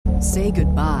Say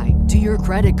goodbye to your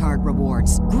credit card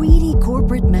rewards. Greedy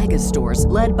corporate mega stores,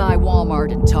 led by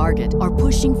Walmart and Target, are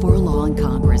pushing for a law in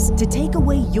Congress to take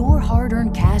away your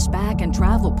hard-earned cash back and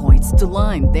travel points to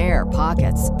line their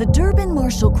pockets. The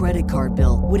Durbin-Marshall credit card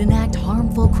bill would enact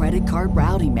harmful credit card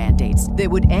routing mandates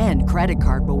that would end credit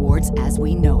card rewards as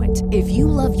we know it. If you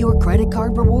love your credit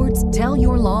card rewards, tell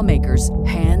your lawmakers,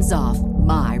 hands off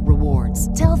my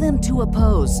rewards. Tell them to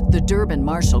oppose the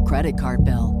Durbin-Marshall credit card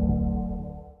bill.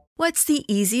 What's the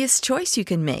easiest choice you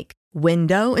can make?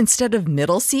 Window instead of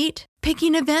middle seat?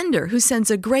 Picking a vendor who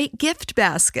sends a great gift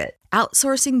basket?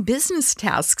 Outsourcing business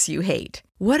tasks you hate?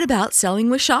 What about selling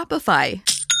with Shopify?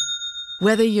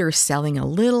 Whether you're selling a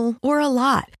little or a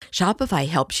lot, Shopify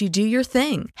helps you do your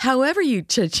thing, however you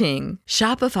cha-ching.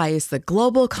 Shopify is the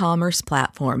global commerce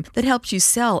platform that helps you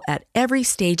sell at every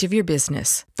stage of your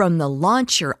business. From the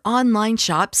launch your online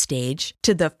shop stage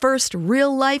to the first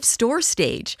real-life store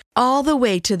stage, all the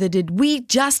way to the did we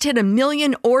just hit 1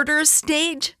 million orders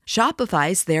stage.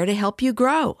 Shopify's there to help you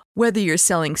grow. Whether you're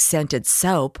selling scented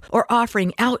soap or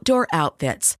offering outdoor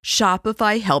outfits,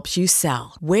 Shopify helps you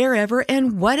sell. Wherever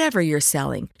and whatever you're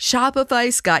selling,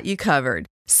 Shopify's got you covered.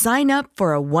 Sign up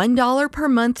for a $1 per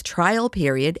month trial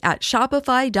period at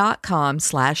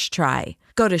shopify.com/try.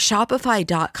 Go to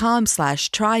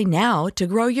shopify.com/try now to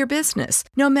grow your business,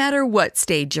 no matter what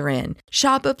stage you're in.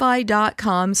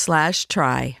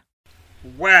 Shopify.com/try.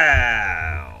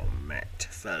 Well met,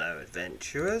 fellow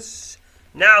adventurers.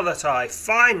 Now that I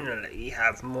finally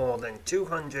have more than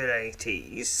 200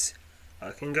 ATs,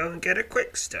 I can go and get a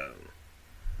quickstone.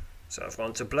 So I've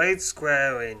gone to Blade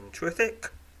Square in Truthick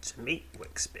to meet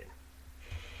Wickspin.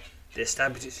 The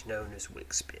establishment is known as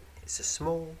Wickspin. It's a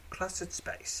small, clustered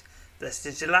space that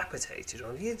is dilapidated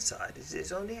on the inside as it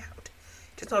is on the out.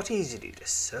 It is not easily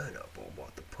discernible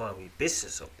what the primary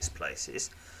business of this place is,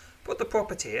 but the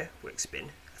proprietor, Wickspin,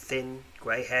 a thin,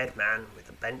 grey-haired man with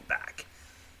a bent back,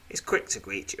 is quick to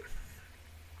greet you.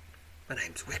 "My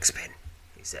name's Wickspin,"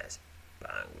 he says,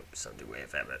 bowing with some degree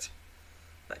of effort.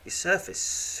 "At your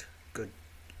service, good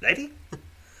lady."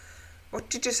 "What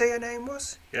did you say your name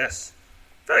was?" "Yes,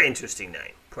 very interesting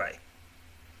name. Pray,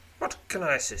 what can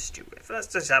I assist you with? Let's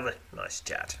just have a nice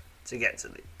chat to get to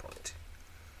the point."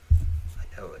 "I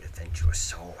know an adventurous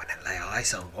soul when I lay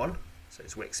eyes on one,"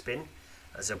 says Wickspin,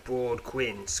 as a broad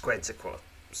grin spreads across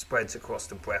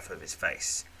the breadth of his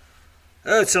face.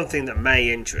 "Heard something that may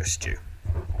interest you.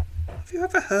 Have you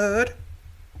ever heard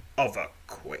of a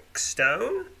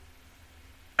quickstone?"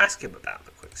 "Ask him about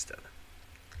the quickstone."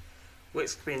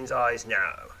 Wickspin's eyes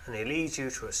narrow, and he leads you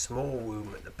to a small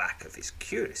room at the back of his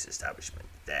curious establishment.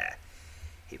 There,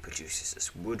 he produces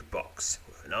a wood box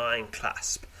with an iron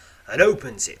clasp and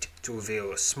opens it to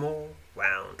reveal a small,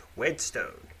 round, red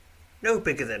stone, no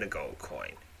bigger than a gold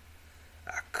coin.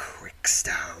 "A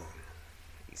quickstone,"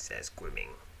 he says,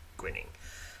 grinning.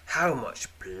 "How much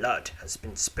blood has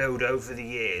been spilled over the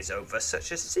years over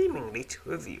such a seemingly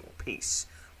trivial piece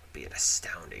would be an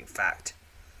astounding fact.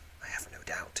 I have no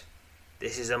doubt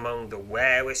this is among the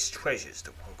rarest treasures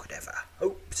that one could ever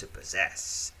hope to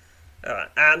possess."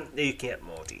 And you can get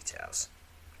more details.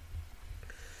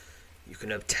 "You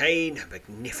can obtain a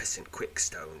magnificent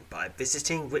quickstone by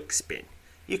visiting Wickspin.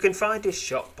 You can find his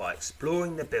shop by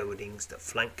exploring the buildings that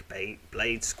flank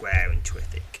Blade Square in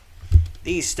Truthick.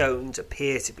 These stones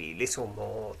appear to be little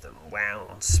more than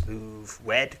round, smooth,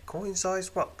 red,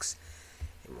 coin-sized rocks.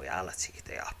 In reality,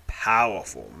 they are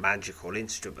powerful magical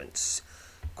instruments,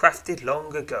 crafted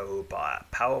long ago by a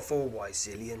powerful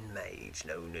Wysilian mage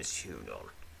known as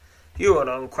Hunon.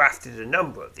 Hunon crafted a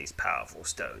number of these powerful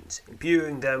stones,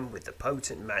 imbuing them with the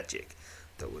potent magic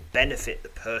that would benefit the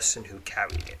person who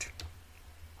carried it.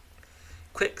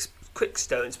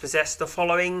 Quickstones possess the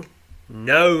following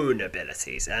known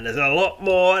abilities, and there's a lot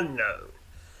more unknown.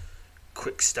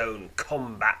 Quickstone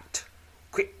combat.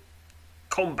 Quick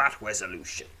combat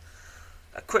resolution.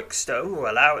 A quickstone will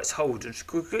allow its holder to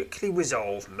quickly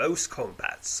resolve most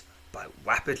combats by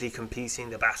rapidly completing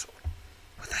the battle.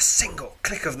 With a single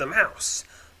click of the mouse,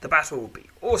 the battle will be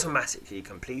automatically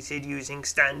completed using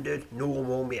standard,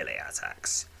 normal melee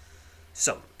attacks.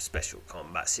 Some special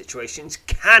combat situations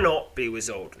cannot be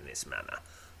resolved in this manner,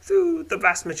 though the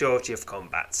vast majority of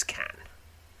combats can.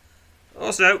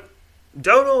 Also,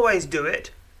 don't always do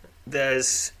it. There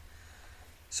is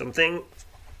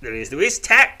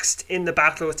text in the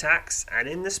battle attacks and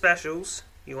in the specials.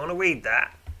 You want to read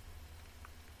that.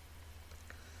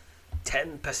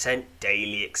 10%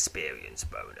 daily experience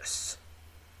bonus.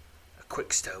 A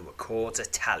quickstone records a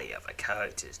tally of a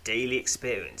character's daily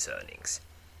experience earnings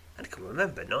and can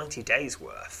remember 90 days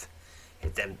worth.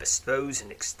 It then bestows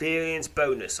an experience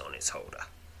bonus on its holder.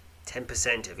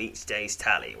 10% of each day's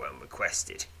tally when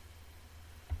requested.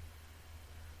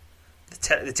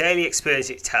 The daily experience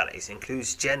it tallies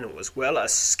includes general as well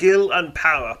as skill and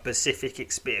power specific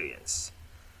experience.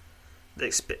 The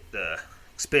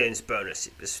experience bonus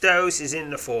it bestows is in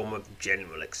the form of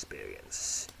general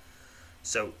experience.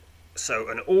 So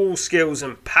an all skills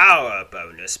and power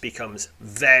bonus becomes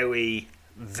very,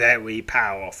 very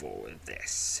powerful with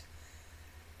this.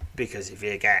 Because if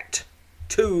you get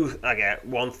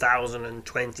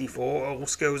 1024 all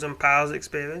skills and powers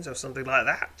experience or something like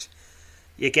that,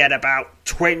 you get about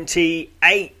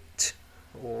 28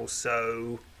 or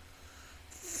so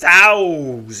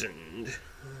thousand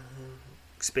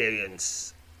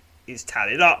experience is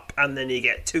tallied up, and then you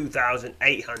get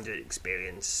 2,800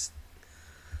 experience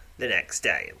the next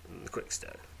day in the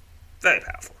Quickstone. Very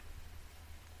powerful.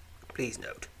 Please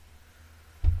note,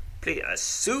 as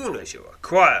soon as you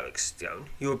acquire a stone,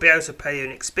 you will be able to pay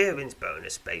an experience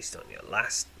bonus based on your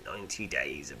last 90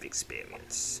 days of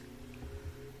experience.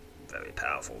 Very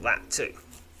powerful, that too.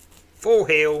 Full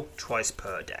heal twice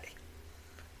per day.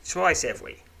 Twice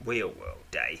every real world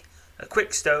day, a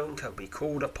Quickstone can be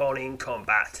called upon in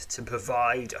combat to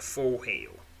provide a full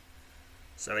heal.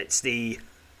 So it's the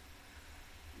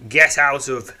get out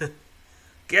of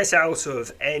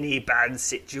any bad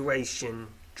situation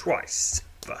twice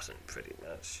button, pretty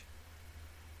much.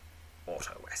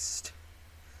 Auto rest.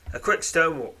 A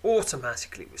Quickstone will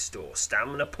automatically restore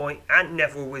stamina point and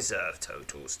level reserve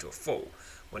totals to full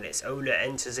when its owner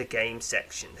enters a game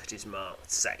section that is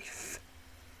marked safe.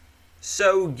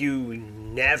 So you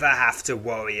never have to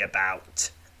worry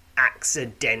about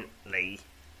accidentally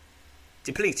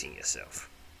depleting yourself.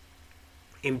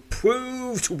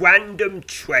 Improved random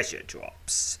treasure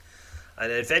drops. An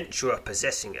adventurer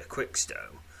possessing a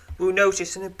Quickstone will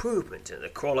notice an improvement in the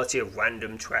quality of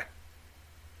random treasure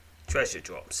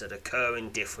drops that occur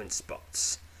in different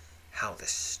spots. How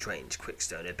this strange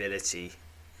Quickstone ability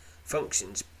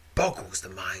functions boggles the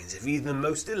minds of even the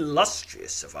most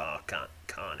illustrious of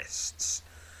arcanists.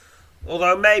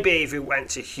 Although maybe if he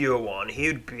went to Huron,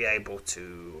 he'd be able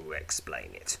to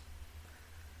explain it.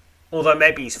 Although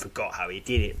maybe he's forgot how he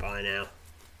did it by now.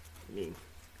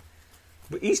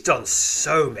 But he's done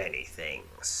so many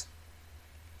things.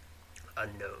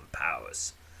 Unknown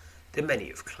powers. The many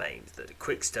have claimed that the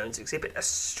Quickstones exhibit a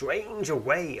strange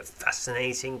array of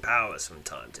fascinating powers from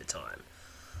time to time,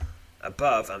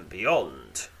 above and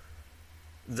beyond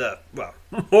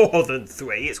more than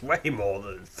 3, it's way more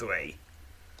than 3,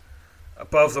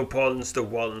 above the ones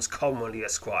commonly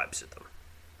ascribed to them.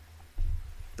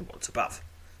 The ones above.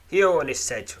 Huron is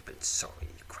said to have been sorry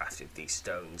he crafted these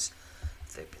stones.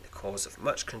 They've been the cause of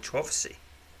much controversy,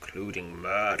 including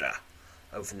murder,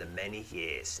 over the many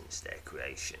years since their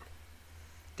creation.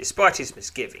 Despite his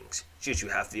misgivings, should you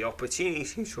have the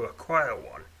opportunity to acquire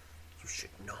one, you should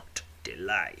not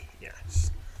delay.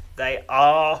 Yes, they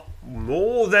are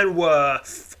more than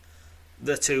worth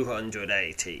the 200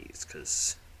 ATs,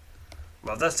 because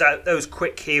those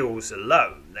quick heals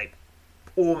alone, they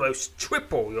almost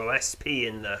triple your SP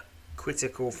in the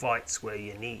critical fights where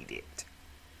you need it.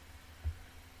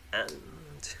 And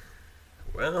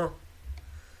the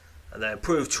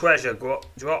improved treasure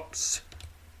drops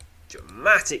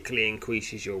dramatically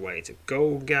increases your way to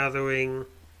gold gathering.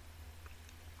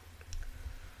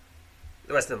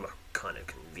 The rest of them are kind of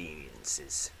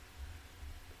conveniences.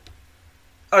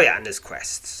 Oh yeah, and there's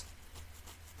quests.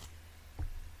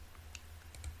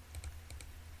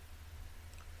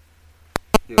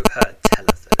 You have heard tell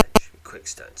of the legendary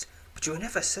Quickstones, but you were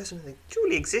never certain they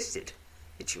truly existed.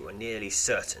 Yet you are nearly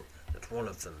certain that one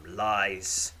of them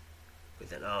lies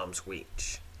within arm's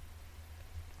reach.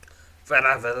 Fred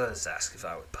others asked if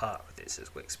I would part with it, says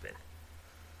Wickspin.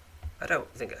 I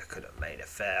don't think I could have made a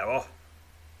fair offer.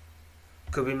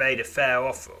 Could we made a fair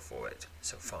offer for it,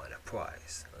 so fine a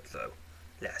prize, although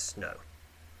less, no.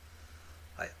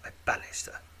 I banished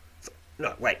her.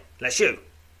 No, wait, less you.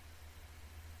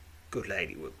 Good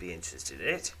lady would be interested in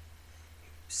it. You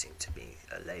seem to be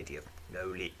a lady of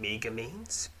no meagre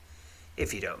means.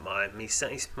 If you don't mind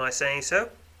my saying so,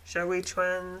 shall we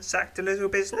transact a little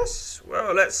business?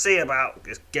 Well, let's see about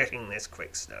getting this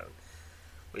Quickstone.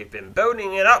 We've been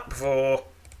building it up for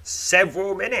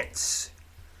several minutes.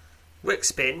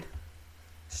 Wickspin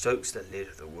strokes the lid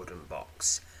of the wooden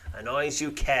box and eyes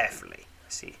you carefully,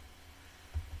 as he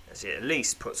at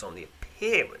least puts on the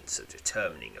appearance of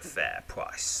determining a fair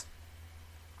price.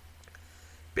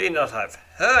 Being that I've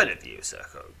heard of you, Sir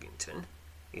Cogington,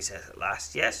 he says at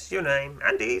last, yes, your name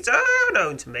and deeds are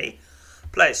known to me.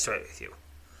 Play it straight with you.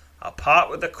 I'll part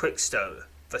with the Quickstone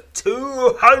for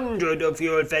 200 of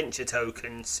your adventure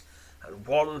tokens and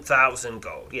 1,000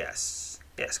 gold. Yes,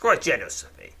 quite generous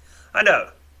of me. I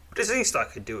know, but it's the least I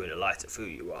could do in a light of who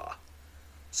you are.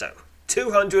 So,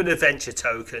 200 adventure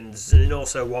tokens and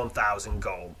also 1,000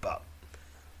 gold, but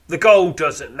the gold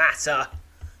doesn't matter.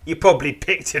 You probably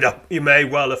picked it up. You may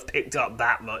well have picked up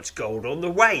that much gold on the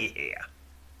way here.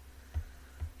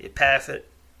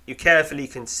 You carefully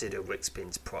consider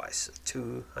Wickspin's price of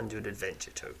 200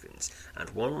 adventure tokens and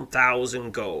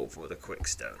 1,000 gold for the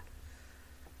Quickstone.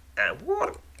 And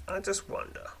I just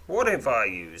wonder, what if I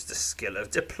used the skill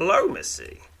of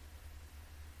diplomacy?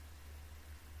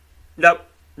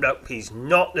 Nope, he's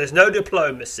not. There's no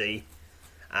diplomacy,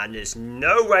 and there's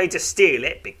no way to steal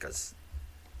it because,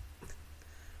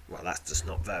 well, that's just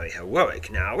not very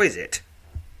heroic now, is it?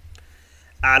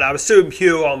 And I assume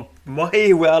Huron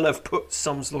may well have put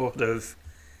some sort of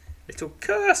little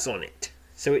curse on it,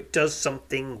 so it does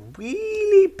something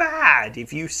really bad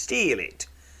if you steal it.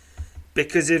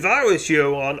 Because if I was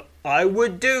Huron, I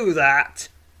would do that.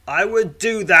 I would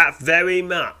do that very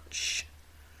much.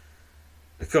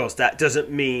 Of course, that doesn't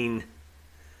mean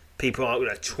people aren't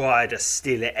going to try to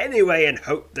steal it anyway and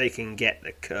hope they can get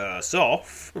the curse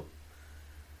off.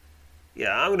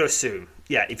 Yeah, I'm going to assume.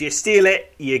 Yeah, if you steal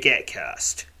it, you get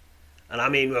cursed. And I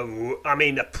mean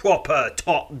the proper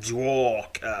top drawer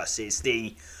curses.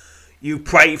 The you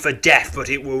pray for death but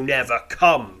it will never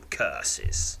come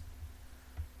curses.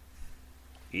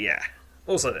 Yeah.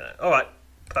 Also there. Alright,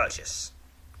 purchase.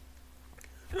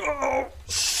 Oh,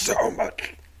 so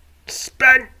much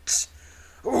spent.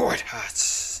 Oh, it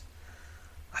hurts.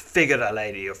 I figured a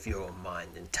lady of your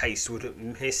mind and taste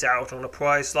wouldn't miss out on a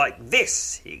prize like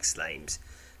this, he exclaims,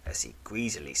 as he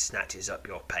greasily snatches up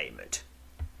your payment.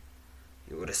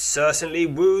 You would have certainly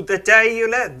wooed the day you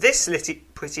let this little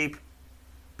pretty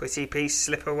piece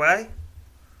slip away.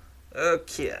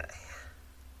 Okay.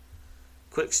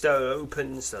 Quickstone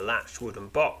opens the latched wooden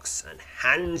box and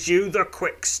hands you the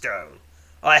Quickstone.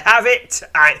 I have it,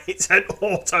 and it's an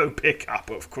auto pickup,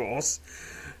 of course,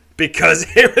 because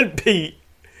it would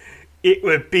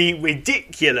be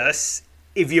ridiculous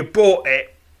if you bought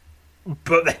it,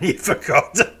 but then you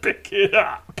forgot to pick it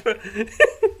up.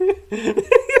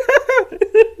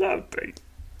 That'd be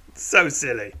so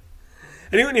silly.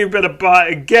 And you wouldn't even better buy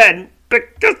it again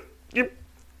because you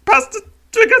passed the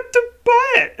trigger to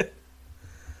buy it.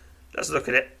 Let's look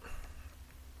at it.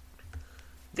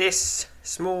 This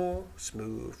small,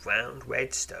 smooth, round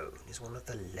red stone is one of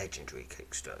the legendary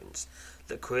Quickstones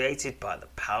that created by the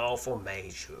powerful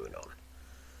mage Huron.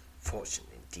 Fortunate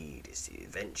indeed is the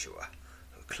adventurer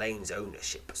who claims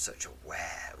ownership of such a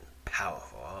rare and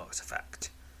powerful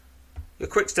artifact. Your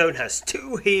Quickstone has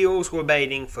 2 heals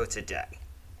remaining for today.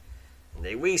 And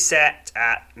they reset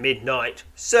at midnight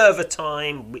server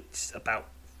time, which is about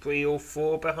 3 or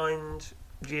 4 behind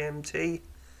GMT.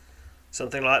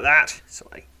 Something like that. So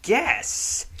I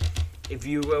guess if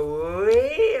you were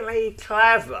really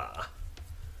clever,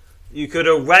 you could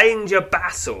arrange a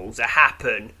battle to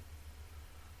happen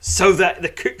so that the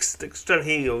Quickstone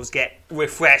heals get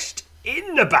refreshed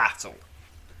in the battle.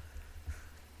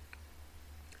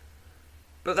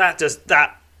 But that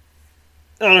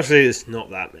honestly, there's not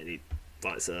that many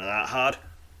fights that are that hard.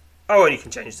 Oh, and you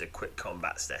can change the quick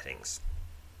combat settings.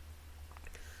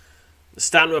 The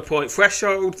stamina point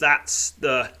threshold, that's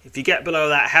if you get below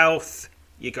that health,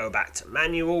 you go back to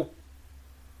manual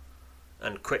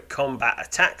and quick combat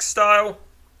attack style.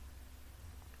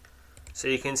 So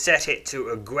you can set it to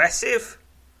aggressive,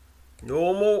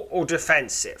 normal, or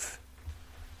defensive.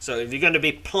 So if you're going to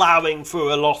be ploughing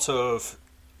through a lot of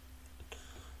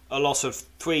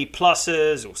 3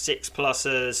 pluses or 6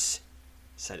 pluses,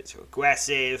 set it to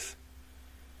aggressive.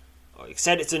 Or you can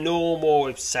set it to normal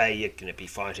if, say, you're going to be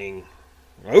fighting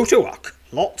Otawuk.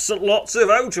 Lots and lots of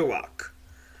Otawuk.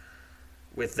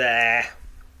 With their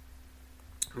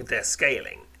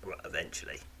scaling,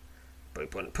 eventually. But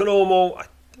put normal, I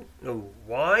don't know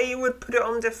why you would put it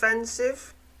on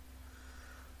defensive.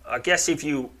 I guess if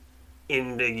you,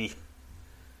 in the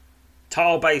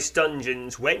tile-based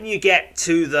dungeons, when you get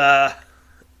to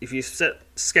if you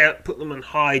put them on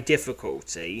high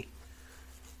difficulty,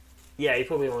 yeah, you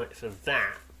probably want it for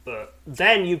that. But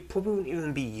then you probably wouldn't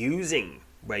even be using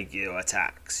regular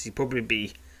attacks. You'd probably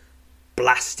be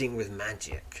blasting with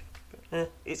magic.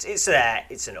 It's there.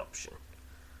 It's an option.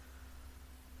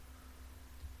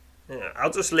 Yeah,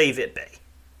 I'll just leave it be.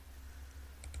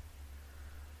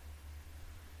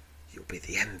 You'll be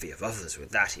the envy of others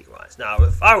with that, he cries. Now,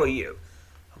 if I were you,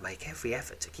 I'd make every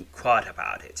effort to keep quiet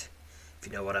about it, if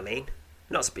you know what I mean.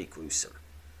 Not to be gruesome,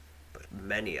 but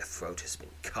many a throat has been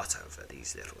cut over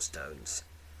these little stones.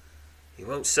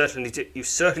 You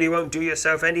certainly won't do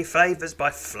yourself any favours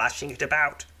by flashing it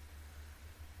about.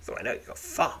 Though I know you've got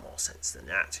far more sense than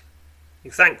that. You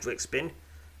thank Rickspin,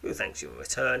 who thanks you in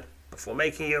return, before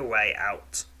making your way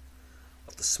out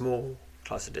of the small,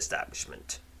 cluttered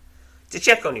establishment. To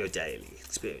check on your daily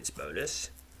experience bonus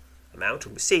amount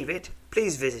and receive it,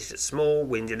 please visit a small,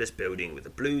 windowless building with a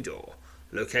blue door,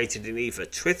 located in either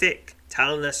Trithik,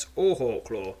 Talonus, or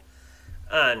Hawklaw,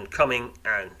 and coming,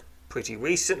 and pretty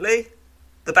recently,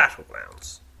 the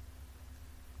Battlegrounds.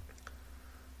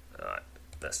 Alright,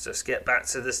 let's just get back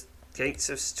to the gates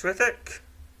of Trithik.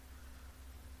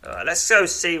 Alright, let's go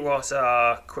see what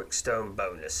our Quickstone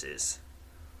bonus is.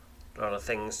 A lot of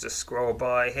things to scroll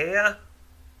by here.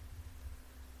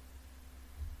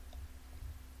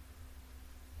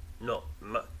 Not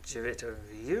much of it of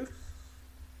use.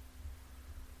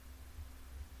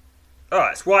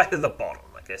 Alright, it's right at the bottom.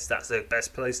 I guess that's the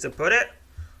best place to put it.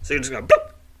 So you just go,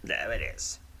 boop! There it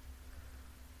is.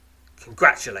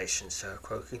 Congratulations, Sir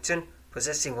Croakington,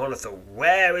 possessing one of the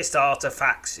rarest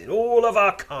artifacts in all of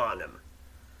Arcanum.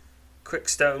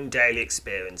 Quickstone Daily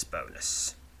Experience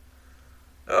Bonus.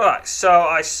 Alright,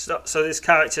 so this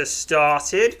character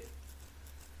started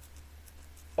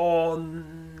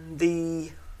on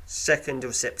the 2nd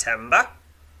of September.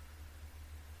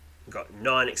 Got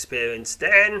 9 experience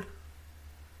then.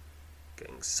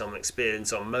 Getting some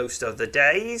experience on most of the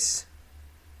days.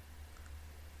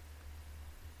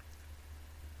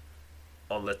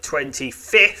 On the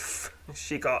 25th,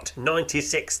 she got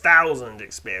 96,000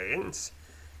 experience,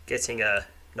 getting a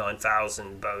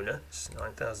 9,000 bonus,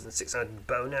 9,600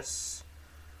 bonus.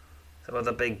 Some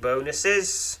other big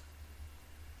bonuses.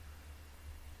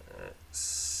 Let's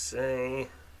see.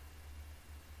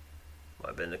 Might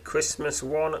have been a Christmas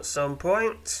one at some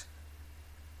point.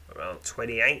 Around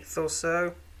 28th or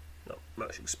so. Not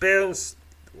much experience.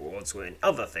 The rewards were in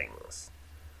other things.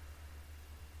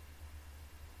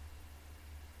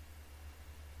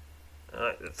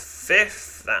 Alright, the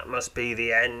 5th, that must be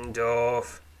the end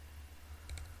of...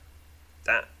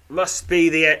 That must be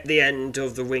the end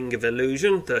of the Ring of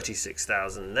Illusion.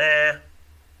 36,000 there.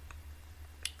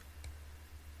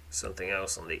 Something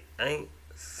else on the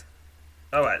 8th.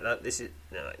 Oh right, this is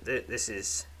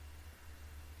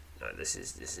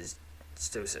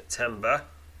still September.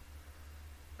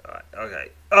 Alright,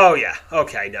 okay. Oh yeah,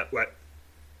 okay, no, right.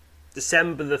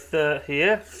 December the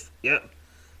 30th. Yep.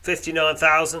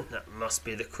 59,000, that must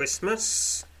be the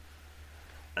Christmas.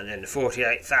 And then the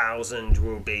 48,000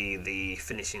 will be the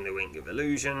finishing the Ring of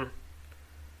Illusion.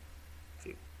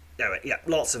 Yeah,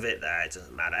 lots of it there, it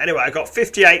doesn't matter. Anyway, I got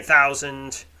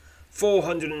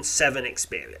 58,407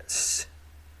 experience.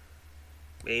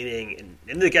 Meaning,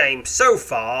 in the game so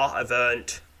far, I've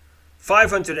earned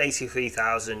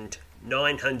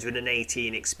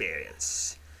 583,918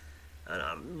 experience.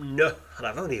 And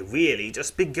I've only really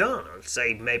just begun. I'd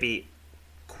say maybe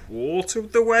quarter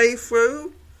of the way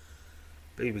through.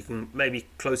 Maybe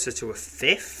closer to a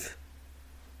fifth.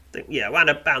 Around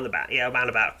about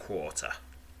a quarter.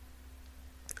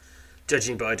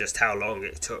 Judging by just how long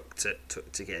it took to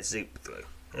get Zoop through.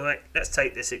 Anyway, let's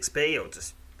take this XP. I'll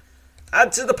just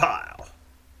add to the pile.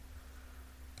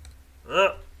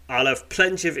 Well, I'll have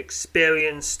plenty of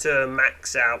experience to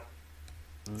max out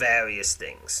various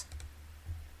things.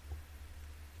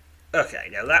 Okay,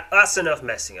 now that's enough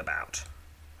messing about.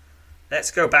 Let's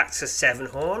go back to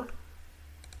Sevenhorn.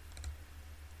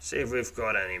 See if we've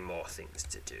got any more things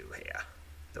to do here.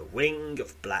 The Ring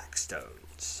of Black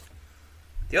Stones.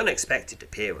 The unexpected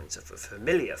appearance of a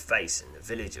familiar face in the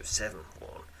village of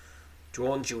Sevenhorn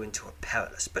draws you into a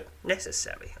perilous but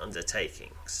necessary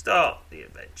undertaking. Start the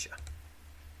adventure.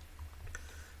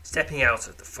 Stepping out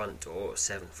of the front door of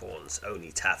Sevenhorn's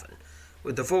only tavern,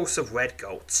 with the voice of Red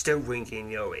Gold still ringing in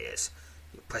your ears,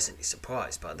 you're presently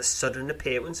surprised by the sudden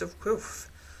appearance of Ruth.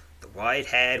 The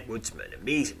wide-haired woodsman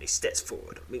immediately steps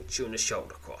forward and meets you in the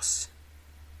shoulder cross.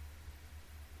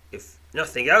 If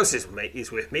nothing else is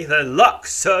with me, then luck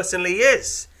certainly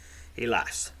is. He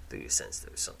laughs, though you sense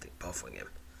there is something bothering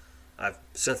him. I've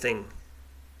something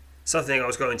I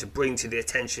was going to bring to the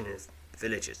attention of the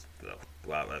villagers.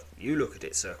 Well, you look at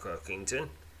it, Sir Croakington.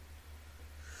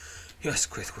 You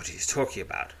ask Quith what he's talking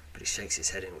about, but he shakes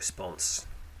his head in response.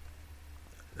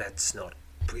 Let's not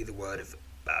breathe a word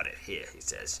about it here, he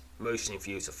says, motioning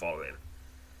for you to follow him.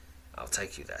 I'll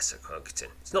take you there, Sir Croakington.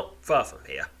 It's not far from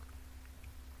here.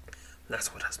 And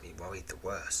that's what has me worried the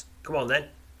worst. Come on then.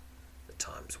 The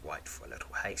time's white for a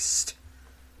little haste.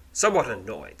 Somewhat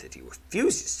annoyed that he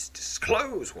refuses to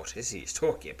disclose what it is he's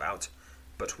talking about,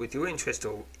 but with your interest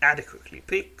all adequately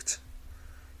piqued,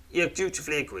 you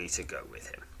dutifully agree to go with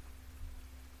him.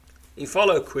 You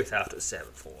follow Quith out of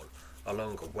Seventhorn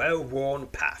along a well-worn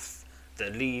path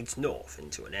that leads north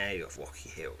into an area of rocky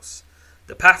hills.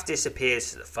 The path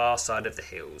disappears to the far side of the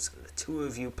hills, and the two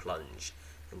of you plunge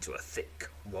into a thick,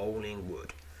 rolling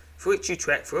wood, for which you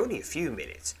trek for only a few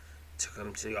minutes to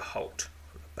come to a halt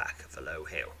on the back of a low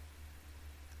hill.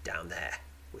 "Down there,"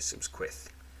 whispers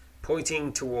Quith,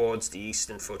 pointing towards the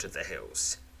eastern foot of the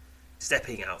hills.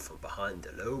 Stepping out from behind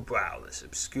the low brow that's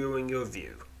obscuring your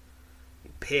view, you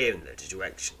peer in the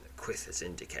direction that Quith has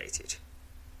indicated.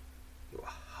 You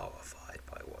are horrified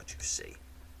by what you see.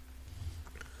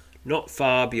 Not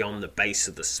far beyond the base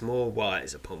of the small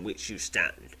rise upon which you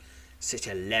stand sit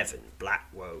 11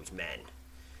 black-robed men,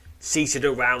 seated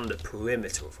around the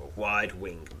perimeter of a wide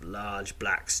ring of large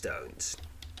black stones.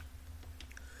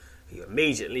 You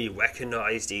immediately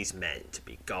recognise these men to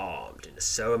be garbed in the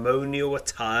ceremonial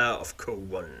attire of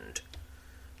Korund.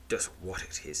 Just what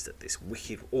it is that this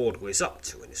wicked order is up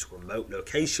to in this remote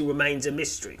location remains a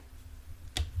mystery.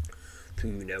 For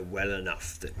you know well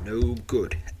enough that no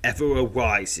good ever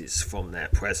arises from their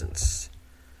presence.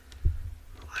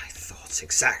 "My thoughts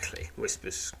exactly,"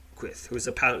 whispers Quith, who has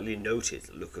apparently noted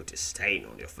the look of disdain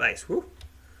on your face. "Whew.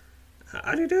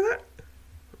 How do you do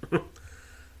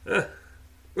that?"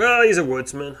 Well, he's a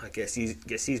woodsman. I guess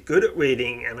he's good at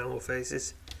reading animal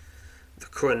faces. The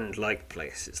Korund like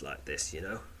places like this, you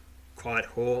know. Quiet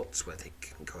haunts where they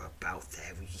can go about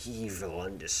their evil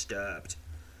undisturbed.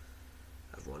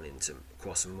 I've run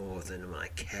across more than I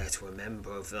care to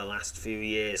remember over the last few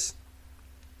years.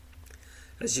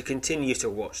 As you continue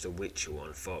to watch the ritual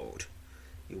unfold,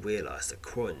 you realise the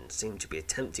Korund seem to be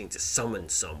attempting to summon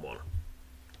someone.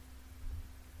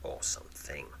 Or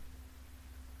something.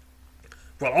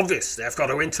 Well, obviously I've got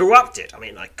to interrupt it. I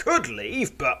mean, I could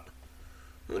leave, but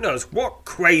who knows what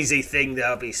crazy thing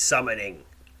they'll be summoning.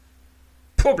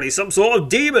 Probably some sort of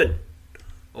demon.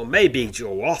 Or maybe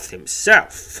Joroth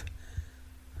himself.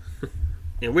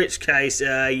 In which case,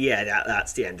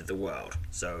 that's the end of the world.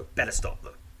 So, better stop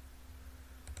them.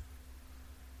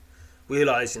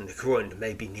 Realising the Korund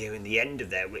may be nearing the end of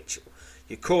their ritual,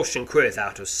 you caution Quith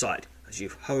out of sight as you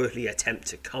hurriedly attempt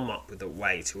to come up with a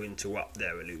way to interrupt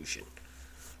their illusion.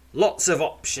 Lots of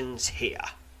options here.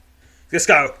 Just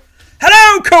go,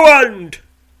 "Hello, Korund!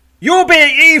 You're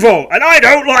being evil, and I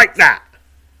don't like that.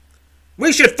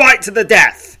 We should fight to the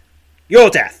death. Your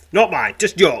death, not mine,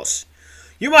 just yours.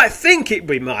 You might think it'd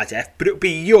be my death, but it'll be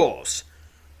yours.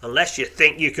 Unless you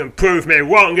think you can prove me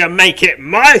wrong and make it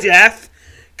my death,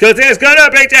 because there's gonna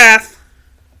be death.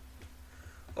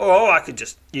 Or I could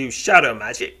just use shadow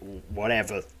magic,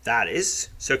 whatever that is,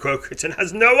 so Crokerton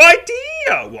has no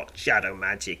idea what shadow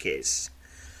magic is.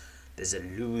 There's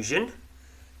illusion,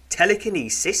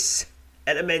 telekinesis,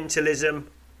 elementalism,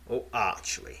 or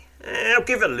archery. I'll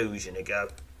give illusion a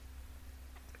go."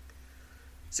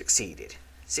 Succeeded.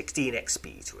 16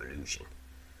 XP to illusion.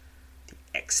 The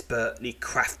expertly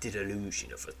crafted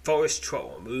illusion of a forest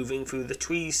troll moving through the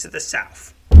trees to the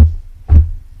south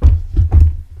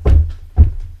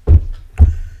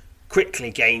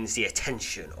quickly gains the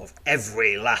attention of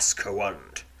every last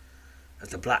Korund. As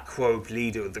the black-robed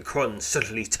leader of the Korund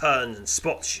suddenly turns and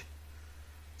spots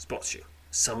you.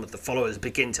 Some of the followers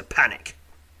begin to panic.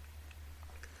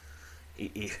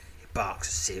 He barks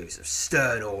a series of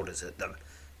stern orders at them,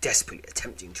 desperately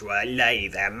attempting to allay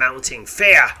their mounting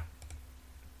fear.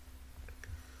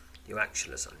 Your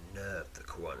action has unnerved the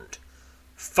Korund.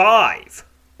 5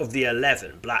 of the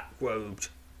 11 black-robed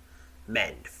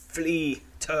men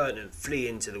turn and flee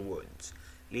into the woods,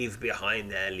 leave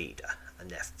behind their leader and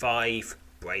their 5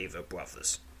 braver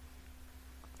brothers.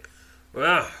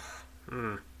 Well,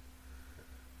 I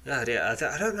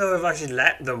don't know if I should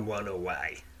let them run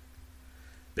away,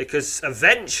 because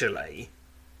eventually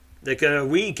they're going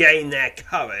to regain their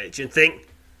courage and think,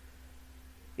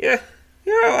 yeah,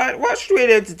 alright, what should we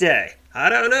do today? I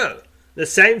don't know. The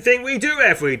same thing we do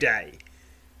every day.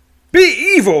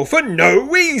 Be evil for no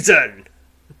reason.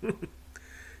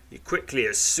 You quickly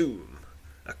assume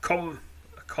a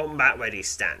combat-ready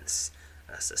stance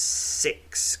as the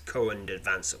 6 Korund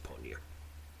advance upon you.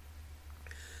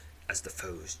 As the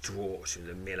foes draw to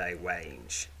the melee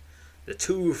range, the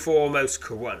 2 foremost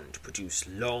Korund produce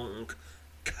long,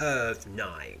 curved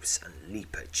knives and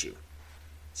leap at you.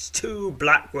 It's 2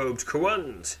 black-robed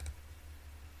Korund.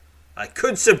 I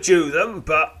could subdue them,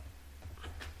 but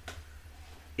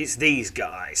it's these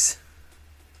guys.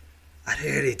 I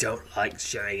really don't like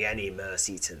showing any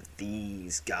mercy to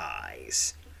these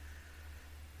guys.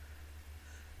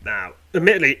 Now,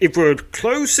 admittedly, if we're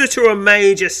closer to a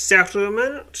major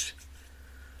settlement,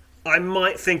 I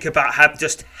might think about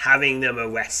just having them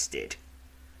arrested.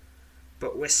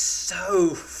 But we're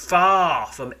so far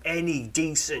from any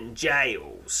decent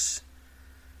jails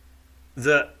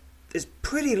that it's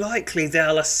pretty likely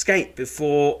they'll escape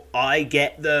before I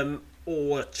get them,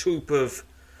 or a troop of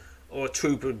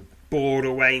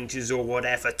border rangers or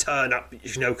whatever turn up,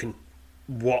 can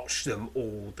watch them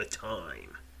all the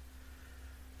time.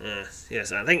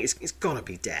 Yes, I think it's got to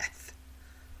be death.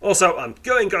 Also, I'm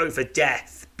going for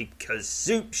death because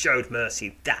Zoop showed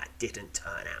mercy. That didn't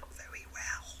turn out very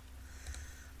well.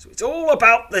 So it's all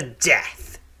about the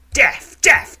death. Death!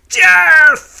 Death!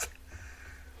 Death!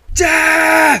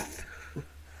 Death!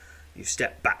 You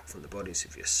step back from the bodies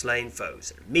of your slain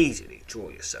foes and immediately draw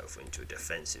yourself into a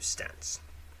defensive stance.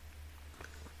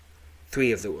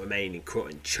 3 of the remaining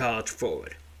Krotan charge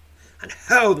forward and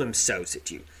hurl themselves at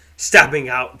you, stabbing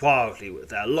out wildly with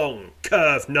their long,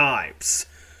 curved knives.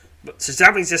 But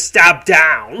having to stab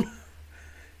down,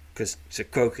 because Sir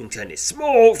Croakington is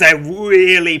small, they're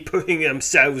really putting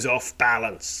themselves off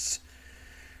balance.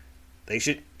 They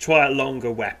should try a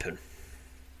longer weapon.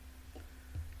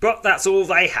 But that's all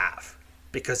they have,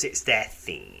 because it's their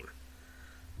theme.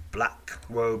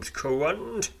 Black-robed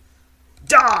Korund,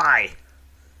 die!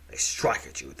 They strike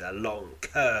at you with their long,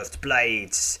 curved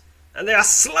blades, and they are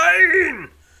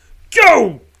slain!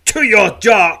 Go to your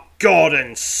dark god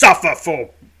and suffer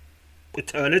for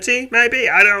eternity, maybe?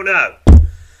 I don't know.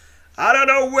 I don't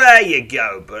know where you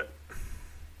go, but...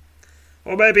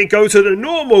 Or maybe go to the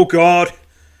normal god,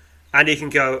 and you can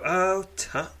go, oh,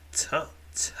 tut, tut,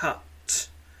 tut.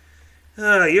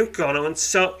 Oh, you've gone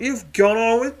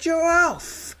on with your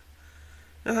elf.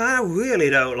 I really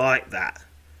don't like that.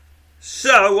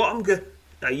 So what I'm going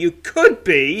now, you could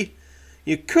be,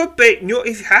 if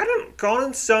you hadn't gone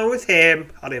and so with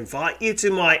him, I'd invite you to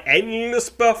my endless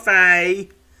buffet.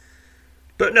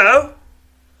 But no,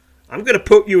 I'm going to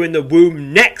put you in the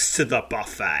room next to the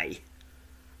buffet,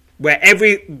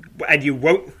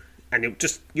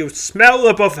 you'll smell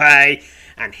the buffet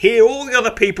and hear all the other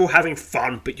people having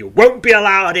fun, but you won't be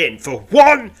allowed in for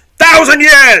 1,000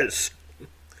 years!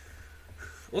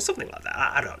 Or something like that,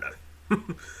 I don't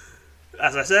know.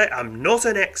 As I say, I'm not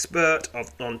an expert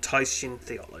on Tysian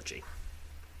theology.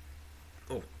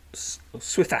 Or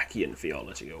Swithakian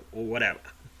theology, or whatever.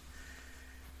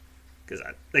 Because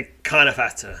they kind of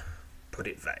had to put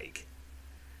it vague.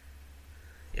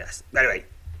 Yes, anyway,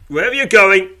 wherever you're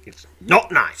going, it's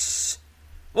not nice.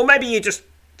 Or maybe you just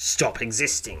stop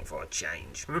existing for a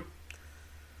change.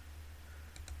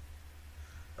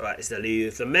 Alright, it's the leader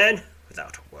of the men,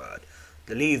 without a word.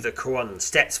 The leader of the Korund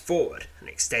steps forward and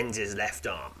extends his left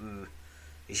arm.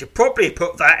 You should probably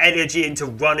put that energy into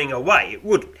running away. It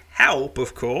would help,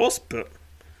 of course, but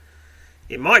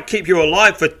it might keep you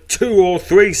alive for 2 or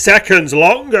 3 seconds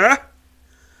longer.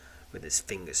 With his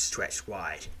fingers stretched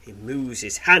wide, he moves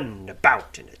his hand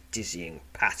about in a dizzying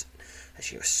pattern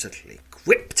as you are suddenly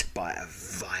gripped by a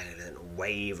violent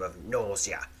wave of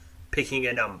nausea, picking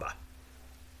a number.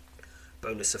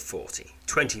 Bonus of 40.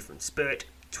 20 from spirit,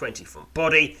 20 from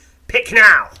body. Pick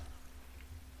now!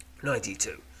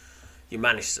 92. You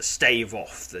manage to stave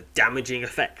off the damaging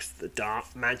effects of the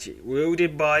dark magic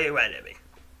wielded by your enemy.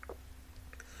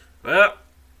 Well,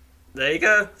 there you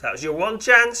go. That was your one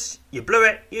chance. You blew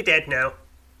it. You're dead now.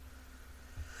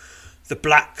 The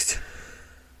black-robed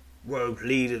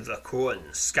leader of the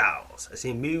Korund scowls as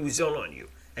he moves on you,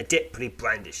 adeptly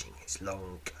brandishing his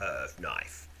long curved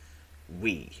knife.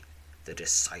 We, the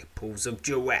disciples of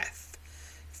Joeth,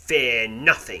 fear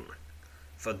nothing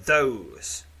for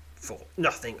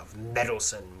nothing of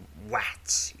meddlesome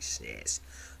rats, he sneers.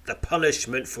 The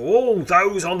punishment for all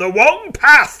those on the wrong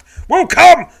path will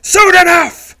come soon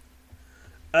enough!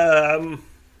 Have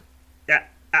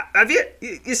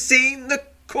you seen the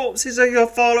corpses of your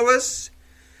followers?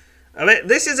 I mean,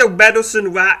 this is a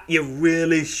meddlesome rat you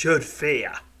really should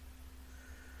fear.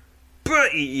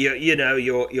 But you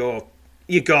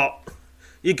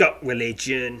got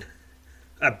religion,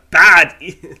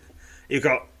 you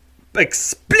got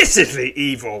explicitly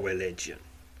evil religion.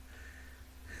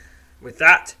 With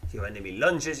that, your enemy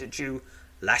lunges at you,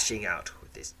 lashing out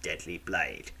with his deadly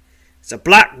blade. It's a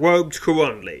black-robed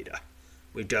Korund leader.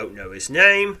 We don't know his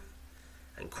name,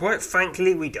 and quite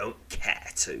frankly, we don't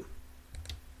care to.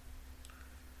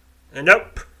 And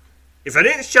nope, if I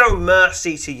didn't show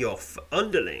mercy to your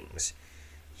underlings,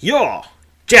 you're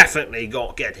definitely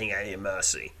not getting any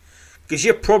mercy, because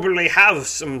you probably have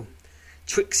some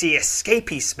tricksy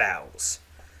escapey spells.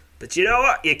 But you know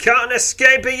what? You can't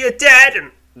escape it, you're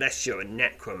dead, unless you're a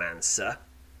necromancer.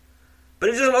 But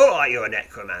it doesn't look like you're a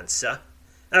necromancer.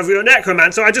 And if you're a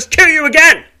necromancer, I just kill you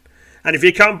again. And if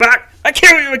you come back, I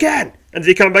kill you again. And if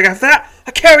you come back after that,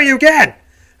 I kill you again.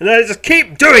 And then just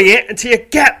keep doing it until you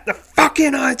get the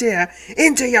fucking idea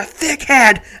into your thick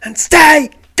head and stay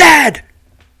dead.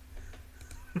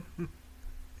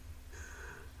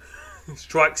 He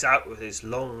strikes out with his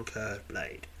long curved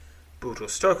blade. Brutal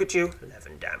stroke at you,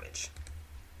 11 damage.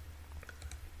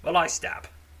 Well, I stab.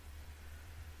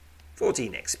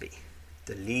 14 XP.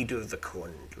 The leader of the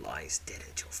Khorund lies dead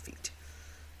at your feet.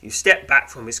 You step back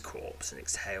from his corpse and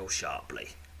exhale sharply.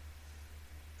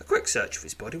 A quick search of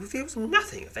his body reveals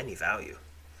nothing of any value.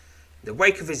 In the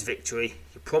wake of his victory,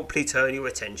 you promptly turn your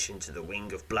attention to the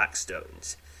Wing of Black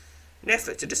Stones, in an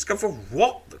effort to discover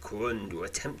what the Khorund were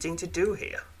attempting to do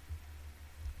here.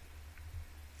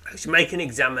 As you make an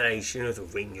examination of the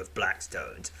Ring of Black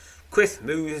Stones, Quith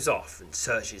moves off and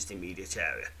searches the immediate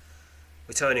area,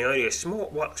 returning only a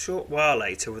short while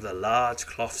later with a large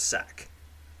cloth sack.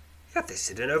 "You have this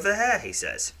hidden over there," he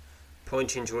says,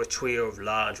 pointing to a trio of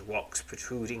large rocks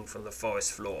protruding from the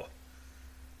forest floor.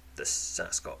 The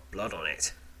sack's got blood on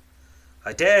it.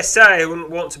 I dare say I wouldn't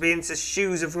want to be into the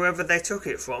shoes of whoever they took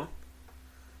it from.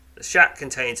 The sack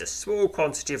contains a small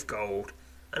quantity of gold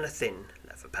and a thin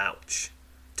leather pouch.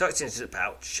 Tucked into the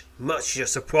pouch, much to your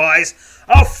surprise,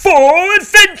 are 4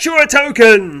 adventurer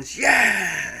tokens!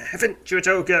 Yeah! Adventurer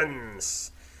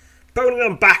tokens! Pulling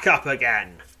them back up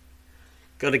again.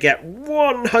 Gotta get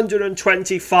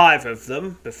 125 of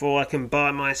them before I can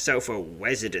buy myself a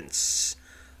residence.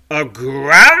 A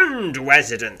grand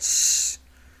residence!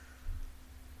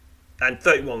 And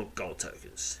 31 gold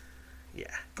tokens.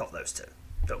 Yeah, got those two.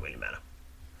 Don't really matter.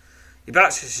 You're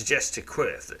about to suggest to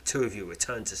Quith that 2 of you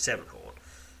return to Sevenhorn,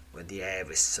 when the air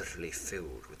is suddenly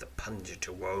filled with the pungent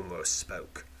aroma of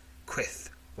smoke. Quith,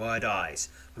 wide eyes,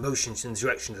 motions in the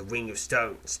direction of the Ring of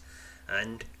Stones,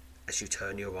 and, as you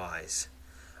turn your eyes,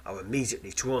 are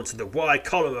immediately drawn to the wide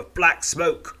column of black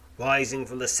smoke rising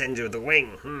from the centre of the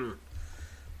ring.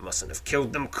 Mustn't have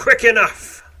killed them quick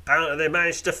enough. Apparently they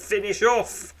managed to finish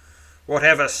off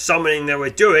whatever summoning they were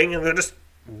doing, and they're just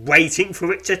waiting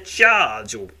for it to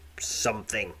charge or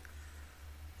something.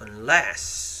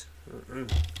 Unless...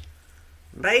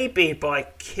 maybe by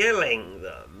killing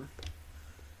them,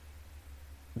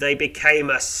 they became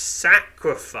a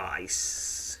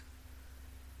sacrifice,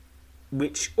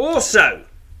 which also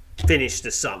finished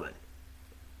the summon.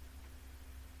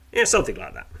 Yeah, something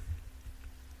like that.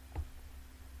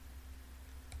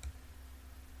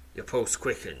 Your pulse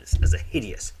quickens as a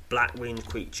hideous black-winged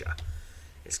creature,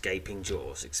 its gaping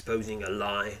jaws exposing a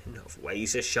line of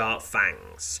razor-sharp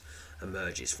fangs,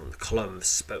 emerges from the column of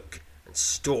smoke and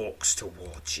stalks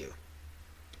towards you.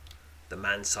 The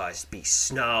man-sized beast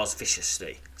snarls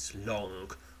viciously. Its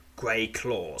long, grey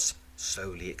claws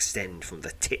slowly extend from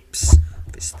the tips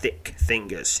of its thick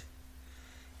fingers.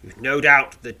 You've no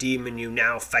doubt the demon you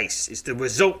now face is the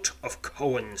result of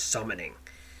Cohen's summoning.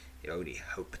 You only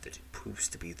hope that it proves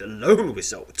to be the lone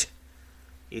result.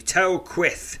 You tell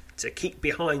Quith to keep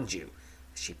behind you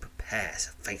as she prepares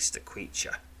to face the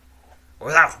creature.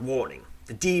 Without warning,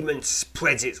 the demon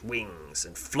spreads its wings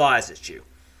and flies at you,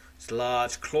 its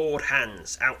large clawed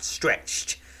hands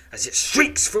outstretched as it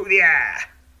shrieks through the air.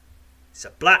 It's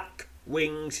a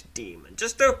black-winged demon,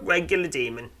 just a regular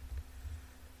demon.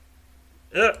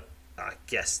 I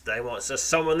guess they want to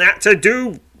summon that to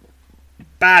do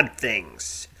bad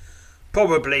things.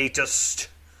 Probably just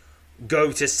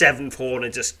go to Seventhorn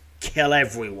and just kill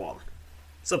everyone.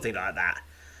 Something like that.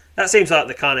 That seems like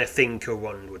the kind of thing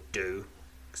Khorund would do,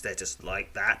 because they're just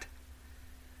like that.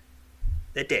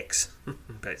 They're dicks,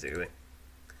 basically.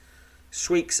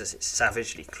 Shrieks as it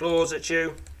savagely claws at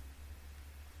you.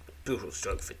 Brutal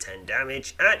stroke for 10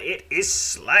 damage, and it is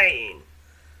slain.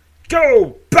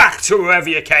 Go back to wherever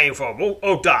you came from,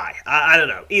 or die. I don't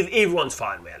know. Either one's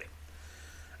fine, really.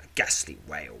 A ghastly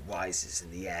wail rises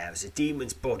in the air as the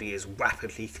demon's body is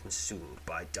rapidly consumed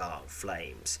by dark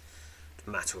flames. In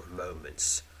a matter of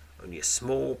moments, only a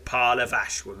small pile of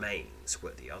ash remains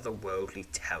where the otherworldly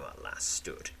terror last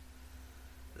stood.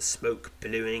 The smoke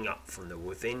billowing up from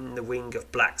within the Ring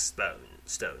of Black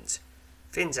Stones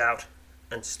thins out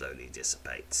and slowly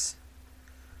dissipates.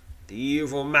 The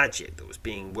evil magic that was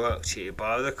being worked here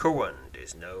by the Khorund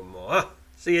is no more,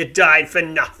 so you died for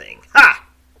nothing. Ha!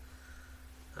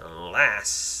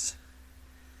 Alas,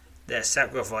 their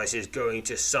sacrifice is going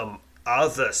to some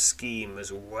other scheme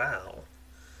as well.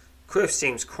 Quith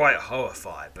seems quite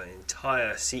horrified by the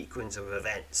entire sequence of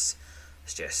events,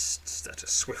 suggests that a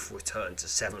swift return to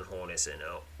Sevenhorn is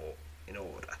in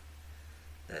order.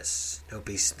 There's no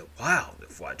beast in the wild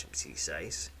that frightens, he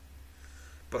says.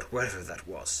 But whatever that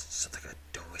was, something I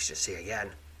don't wish to see again.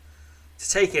 To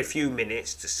take a few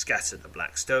minutes to scatter the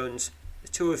black stones, the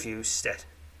 2 of you set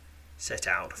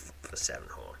out for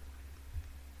Sevenhorn.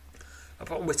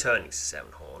 Upon returning to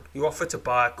Sevenhorn, you offer to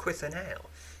buy a quith and ale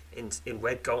in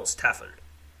Wedgalt's tavern.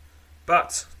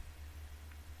 But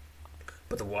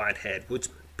the wide-haired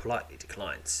woodsman politely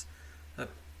declines. I'm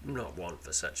not one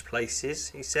for such places,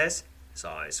 he says, his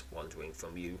eyes wandering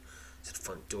from you to the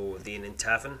front door of the inn and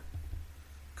tavern.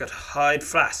 Got a hide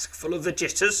flask full of the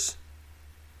jitters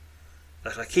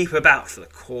that I keep about for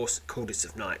the coldest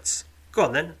of nights. Go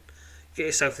on then, get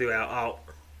yourself throughout.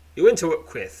 You interrupt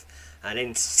Quith and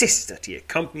insist that he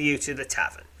accompany you to the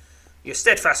tavern. Your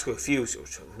steadfast refusal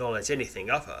to acknowledge anything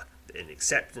other than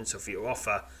acceptance of your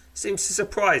offer seems to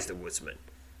surprise the woodsman.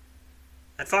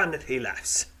 And finally he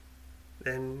laughs.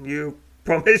 Then you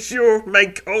promise you'll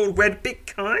make old Wedbig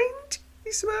kind?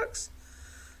 He smirks.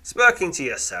 Smirking to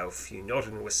yourself, you nod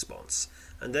in response,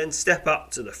 and then step up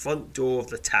to the front door of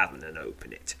the tavern and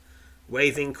open it,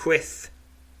 waving Quith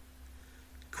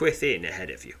in ahead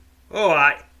of you. All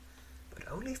right,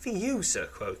 but only for you, Sir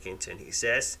Croakington, he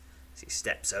says, as he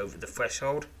steps over the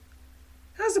threshold.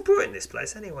 How's the brew in this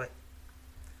place, anyway?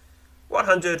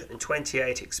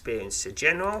 128 experience to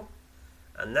general,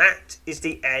 and that is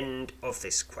the end of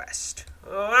this quest.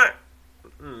 All right,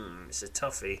 it's a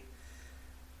toughie.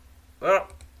 Well,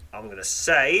 I'm going to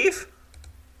save.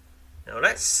 Now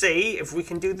let's see if we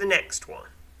can do the next one.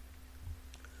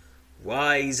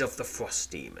 Rise of the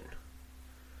Frost Demon.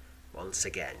 Once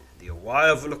again, the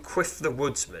arrival of Quith the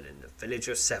Woodsman in the village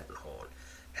of Sevenhorn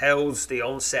heralds the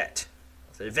onset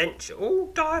of the adventure, or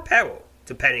dire peril,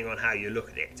 depending on how you look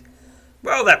at it.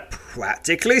 Well, they're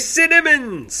practically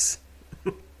cinnamons!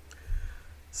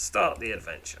 Start the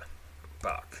adventure.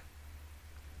 Buck.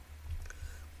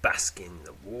 Bask in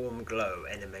the warm glow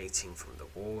emanating from the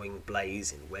roaring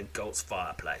blaze in Wedgalt's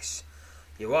fireplace.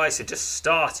 Your eyes are just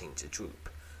starting to droop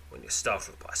when you're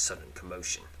startled by a sudden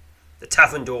commotion. The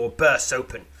tavern door bursts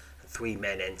open and 3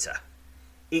 men enter,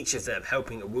 each of them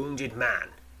helping a wounded man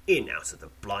in out of the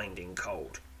blinding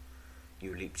cold.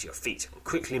 You leap to your feet and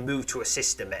quickly move to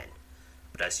assist the men,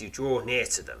 but as you draw near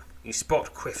to them, you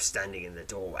spot Quith standing in the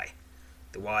doorway.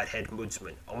 The wide-haired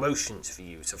woodsman motions for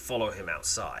you to follow him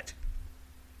outside.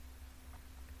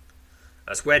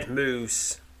 As Wed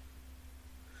moves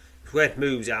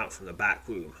out from the back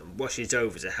room and rushes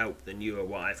over to help the new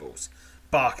arrivals,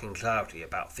 barking loudly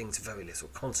about things of very little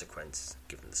consequence,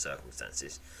 given the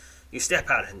circumstances, you step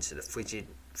out into the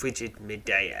frigid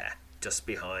midday air, just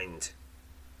behind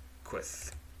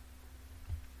Quith.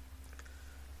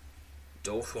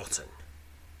 Dorthrotten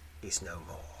is no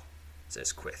more,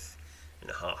 says Quith, in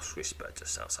a harsh whisper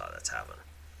just outside the tavern.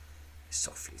 His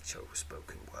softly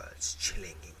spoken words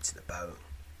chilling you to the bone.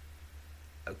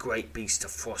 A great beast of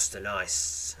frost and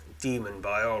ice, a demon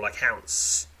by all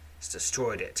accounts, has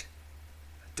destroyed it.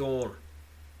 At dawn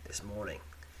this morning,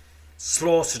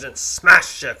 slaughtered and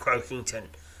smashed Sir Croakington,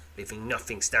 leaving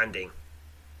nothing standing.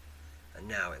 And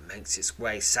now it makes its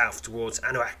way south towards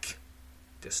Anorak,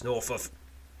 just north of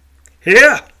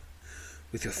here.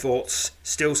 With your thoughts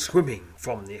still swimming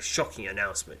from the shocking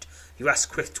announcement, you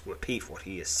ask Quith to repeat what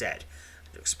he has said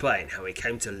and to explain how he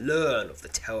came to learn of the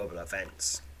terrible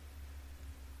events.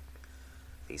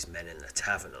 These men in the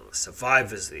tavern are the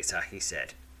survivors of the attack, he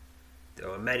said. There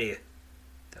are many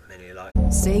like...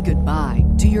 Say goodbye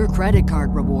to your credit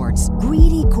card rewards.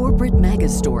 Greedy corporate mega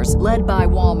stores, led by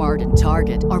Walmart and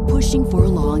Target, are pushing for a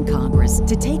law in Congress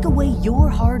to take away your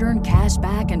hard-earned cash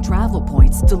back and travel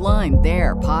points to line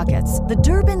their pockets. The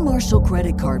Durbin-Marshall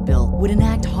credit card bill would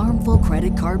enact harmful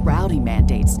credit card routing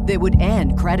mandates that would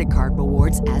end credit card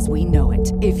rewards as we know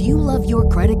it. If you love your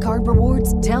credit card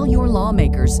rewards, tell your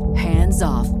lawmakers, hands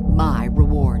off my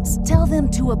rewards. Tell them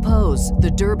to oppose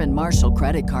the Durbin-Marshall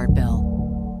credit card bill.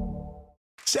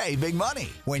 Save big money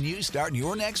when you start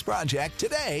your next project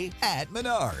today at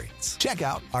Menards. Check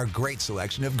out our great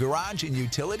selection of garage and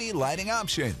utility lighting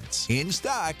options. In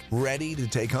stock, ready to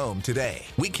take home today.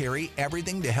 We carry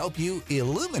everything to help you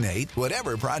illuminate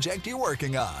whatever project you're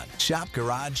working on. Shop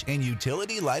garage and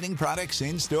utility lighting products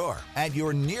in store at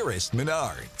your nearest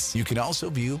Menards. You can also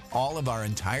view all of our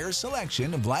entire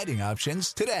selection of lighting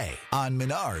options today on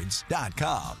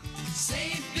Menards.com.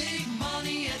 Save big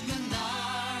money at Menards.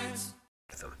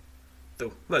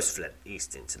 Though most fled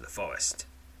east into the forest.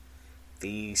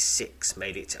 These 6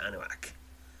 made it to Anorak,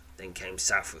 then came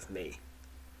south with me.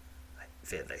 I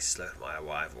fear they slowed my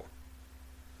arrival,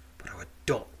 but I would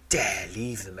not dare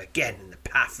leave them again in the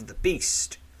path of the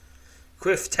beast.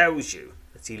 Quith tells you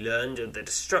that he learned of the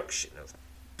destruction of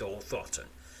Dorthrotten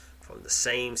from the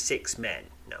same 6 men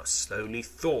now slowly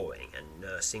thawing and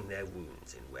nursing their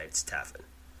wounds in Wed's tavern,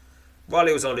 while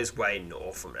he was on his way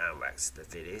north from Anorak to the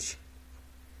village.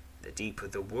 The deeper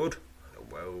the wood, and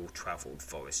a well-travelled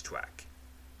forest track.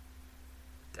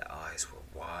 Their eyes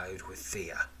were wide with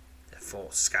fear, their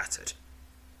thoughts scattered.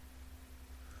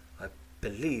 I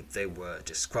believed they were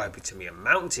describing to me a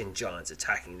mountain giant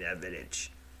attacking their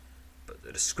village, but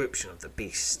the description of the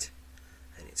beast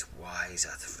and its wise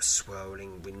out of a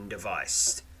swirling wind of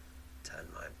ice turned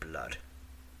my blood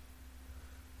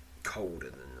colder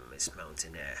than the mist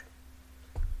mountain air.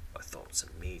 My thoughts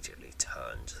immediately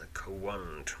turned to the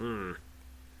Kawund.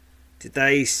 Did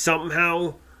they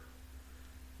somehow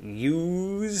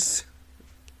use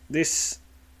this?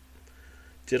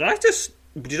 Did I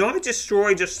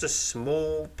destroy just a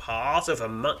small part of a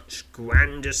much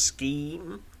grander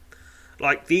scheme?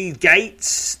 Like these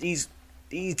gates, these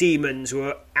demons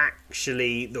were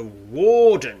actually the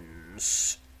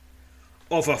wardens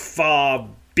of a far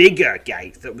bigger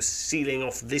gate that was sealing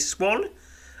off this one,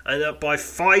 and that by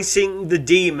fighting the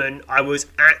demon I was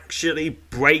actually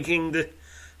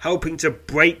helping to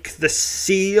break the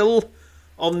seal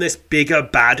on this bigger,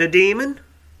 badder demon?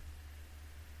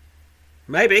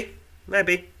 Maybe.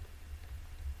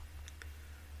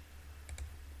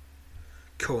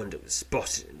 Kawund was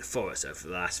spotted in the forest over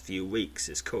the last few weeks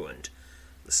as Kawund,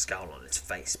 the scowl on his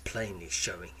face plainly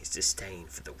showing his disdain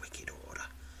for the wicked order.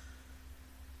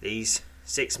 These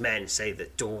 6 men say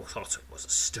that Dorthotton was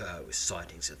astir with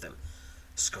sightings of them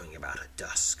scurrying about at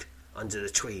dusk under the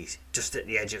trees just at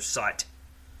the edge of sight.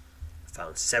 I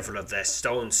found several of their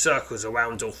stone circles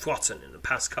around Dorthotton in the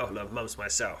past couple of months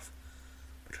myself,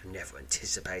 but I never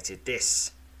anticipated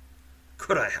this.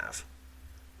 Could I have?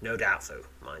 No doubt, though,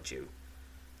 mind you.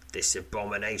 This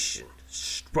abomination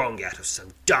sprung out of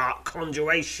some dark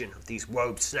conjuration of these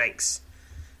robed snakes.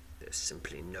 There's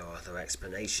simply no other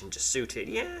explanation to suit it.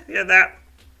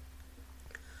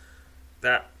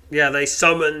 They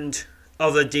summoned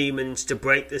other demons to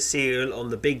break the seal on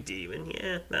the big demon.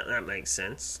 Yeah, that makes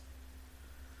sense.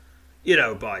 You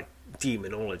know, by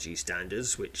demonology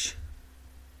standards, which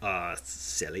are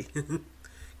silly.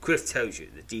 Quiff tells you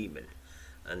the demon,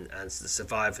 and as the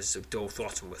survivors of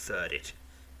Dorthotton were thirded,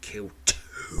 killed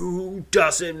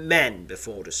 24 men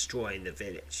before destroying the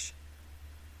village.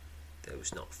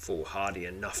 Those not foolhardy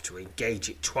enough to engage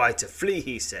it tried to flee,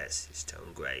 he says, his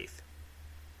tone grave.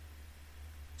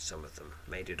 Some of them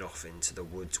made it off into the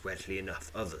woods readily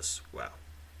enough, others, well,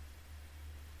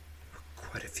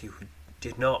 quite a few who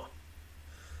did not.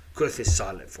 Quiff is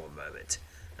silent for a moment,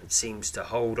 and seems to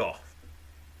hold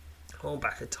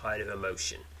back a tide of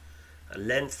emotion. At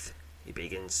length he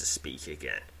begins to speak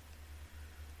again.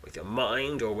 With your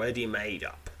mind already made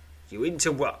up, you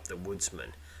interrupt the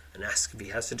woodsman and ask if he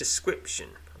has a description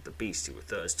of the beast he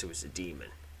refers to as a demon.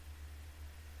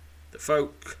 The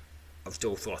folk of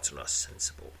Dorthotton are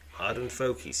sensible, hardened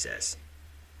folk, he says.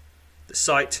 The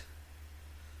sight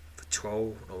of a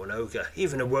troll or an ogre,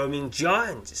 even a roaming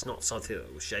giant, is not something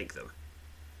that will shake them.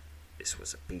 This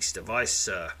was a beast of ice,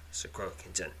 sir, said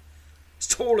Croakington, as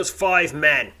tall as 5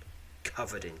 men,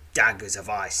 covered in daggers of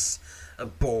ice,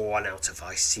 and born out of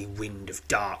icy wind of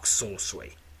dark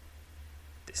sorcery.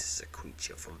 This is a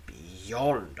creature from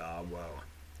beyond our world.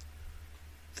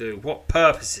 Through what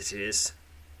purpose it is,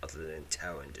 other than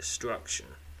terror and destruction,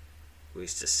 who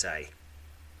is to say?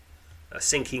 A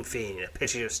sinking feeling in the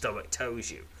pit of your stomach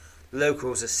tells you the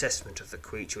locals' assessment of the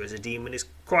creature as a demon is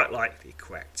quite likely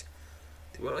correct.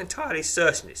 They weren't entirely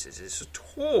certain it is at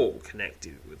all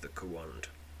connected with the Kawund.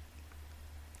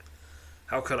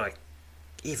 How can I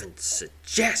even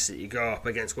suggest that you go up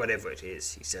against whatever it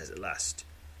is, he says at last.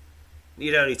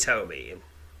 You'd only tell me,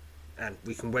 and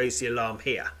we can raise the alarm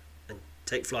here and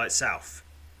take flight south.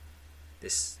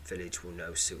 This village will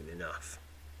know soon enough.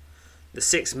 The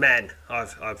 6 men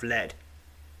I've led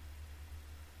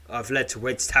to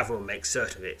Wed's Tavern will make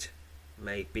certain of it.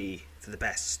 May be for the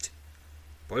best.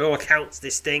 By all accounts,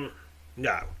 this thing,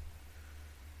 no.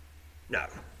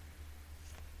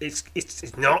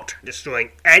 It's not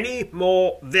destroying any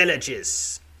more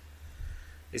villages.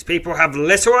 These people have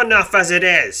little enough as it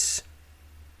is.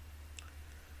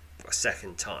 For a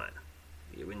second time,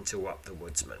 you interrupt the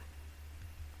woodsman.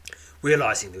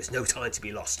 Realising there is no time to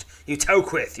be lost, you tell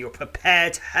Quiff you're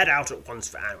prepared to head out at once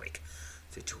for Alnwick,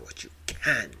 to do what you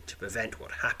can to prevent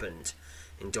what happened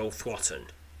in Dorthotton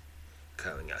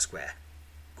occurring elsewhere.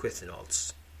 Quiff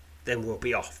nods. Then we'll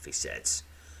be off, he says,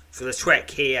 for the trek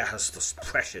here has lost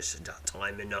precious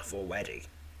time enough already.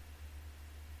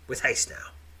 With haste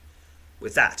now.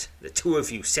 With that, the 2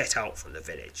 of you set out from the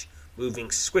village,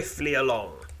 moving swiftly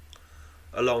along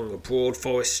a broad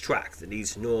forest track that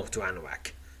leads north to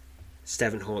Alnwick,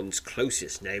 Stevenhorn's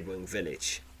closest neighbouring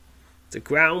village. The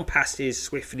ground passes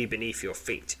swiftly beneath your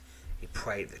feet. We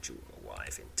pray that you will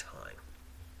arrive in time.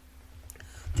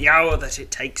 The hour that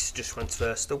it takes to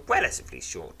traverse the relatively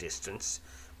short distance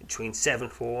between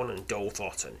Seventhorn and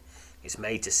Dolthorton is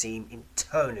made to seem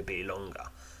interminably longer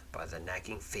by the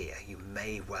nagging fear you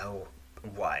may well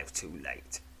arrive too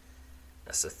late.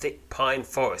 As the thick pine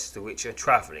forest through which you're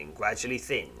travelling gradually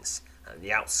thins and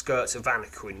the outskirts of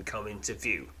Anacrin come into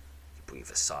view, you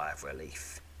breathe a sigh of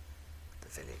relief. The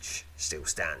village still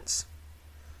stands,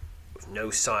 with no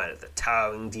sign of the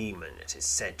towering demon that is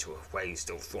said to have raised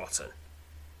Dolthorton.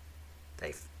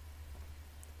 They've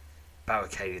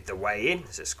barricaded the way in,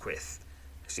 says Quith,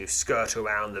 as you skirt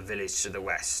around the village to the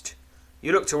west.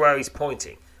 You look to where he's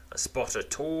pointing and spot a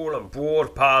tall and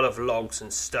broad pile of logs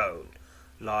and stone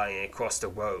lying across the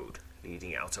road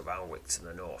leading out of Alnwick to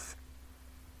the north.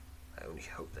 I only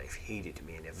hope they've heeded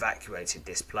me and evacuated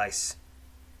this place,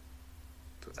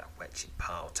 though that wretched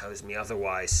pile tells me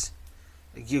otherwise.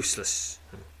 A useless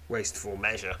and wasteful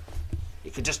measure.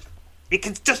 You could just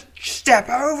step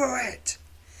over it.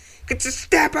 You could just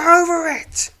step over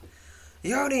it.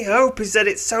 The only hope is that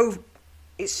it's so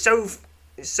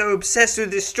obsessed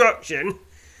with destruction,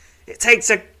 it takes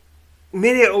a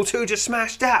minute or two to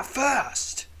smash that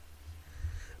first.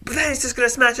 But then it's just going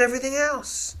to smash everything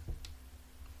else.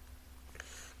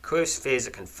 Crow's fears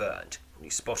are confirmed when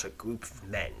you spot a group of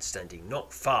men standing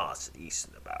not far to the east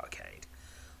of the barricade.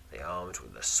 They are armed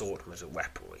with assortment of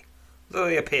weaponry, though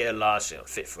they appear largely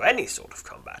unfit for any sort of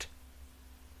combat.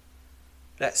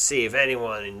 Let's see if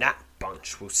anyone in that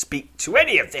bunch will speak to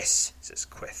any of this, says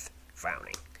Quith,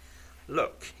 frowning.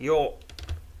 Look, you're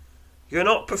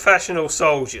not professional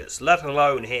soldiers, let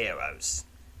alone heroes.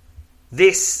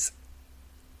 This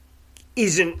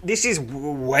is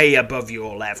way above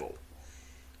your level.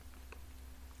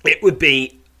 It would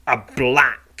be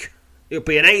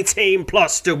an 18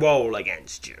 plus to roll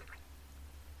against you.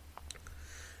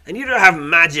 And you don't have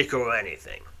magic or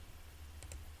anything.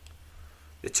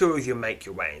 The two of you make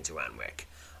your way into Anwick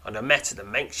and are met at the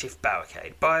makeshift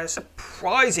barricade by a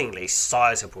surprisingly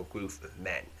sizable group of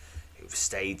men who've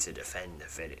stayed to defend the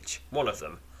village. One of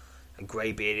them, a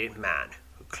grey-bearded man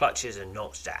who clutches a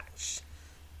notched axe,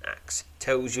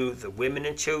 tells you the women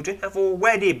and children have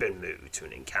already been moved to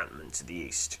an encampment to the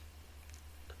east,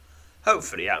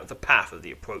 hopefully out of the path of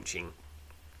the approaching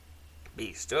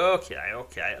beast. Okay,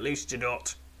 at least you're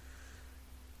not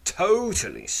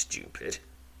totally stupid.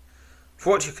 For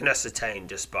what you can ascertain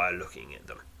just by looking at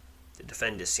them, the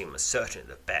defenders seem certain of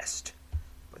the best,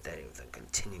 with any of them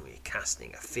continually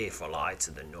casting a fearful eye to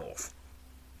the north.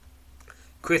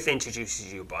 Quith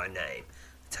introduces you by name,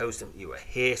 tells them you are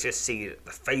here to see that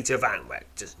the fate of Anwick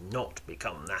does not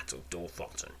become that of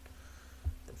Dolthorton.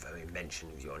 The very mention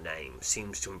of your name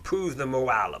seems to improve the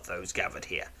morale of those gathered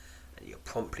here, and you're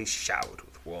promptly showered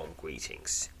with warm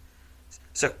greetings.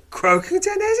 Sir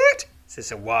Croakington, is it?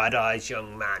 Says a wide-eyed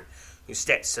young man who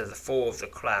steps to the fore of the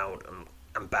crowd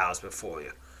and bows before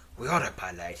you. We honour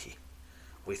my lady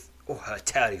with all her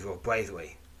tale of your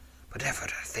bravery, but ever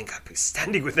to think I'd be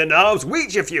standing within arm's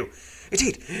reach of you.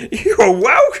 Indeed, you are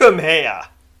welcome here.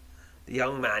 The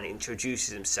young man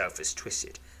introduces himself as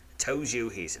Twisted and tells you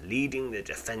he's leading the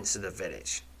defence of the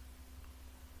village.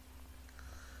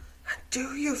 And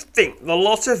do you think the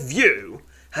lot of you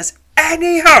has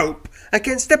any hope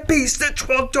against the beast that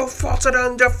trod Dolthorton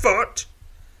underfoot?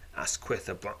 Asked Quith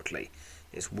abruptly,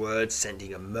 his words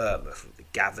sending a murmur from the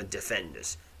gathered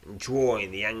defenders and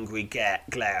drawing the angry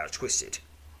glare of Twisted.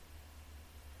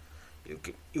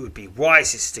 It would be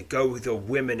wisest to go with your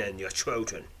women and your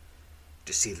children,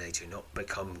 to see they do not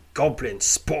become goblin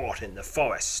sport in the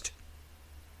forest.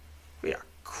 We are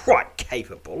quite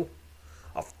capable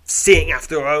of seeing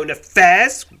after our own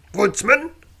affairs,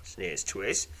 woodsman, sneers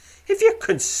Twiz. If your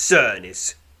concern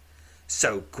is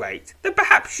so great, then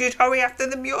perhaps you should hurry after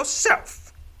them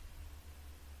yourself.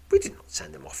 We did not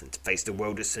send them off to face the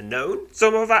world as unknown.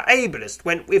 Some of our ablest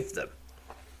went with them.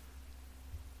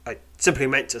 I simply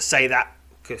meant to say that.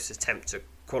 Quith's attempt to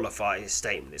qualify his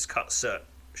statement is cut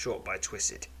short by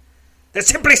Twisted. Then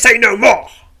simply say no more,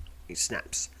 he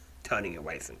snaps, turning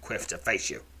away from Quith to face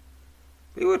you.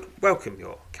 We would welcome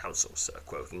your counsel, Sir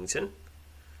Croakington.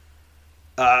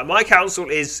 My counsel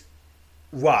is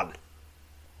one.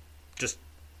 Just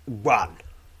one.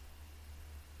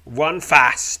 One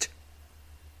fast.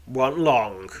 One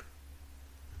long.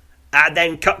 And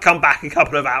then come back a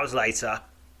couple of hours later,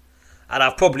 and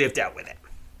I'll probably have dealt with it.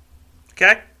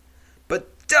 Okay? But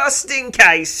just in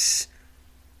case,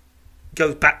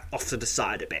 goes back off to the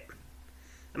side a bit.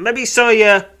 And maybe so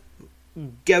you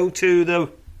go to the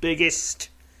biggest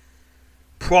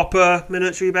proper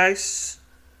military base.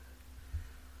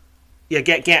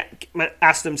 Yeah,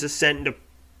 ask them to send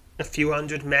a few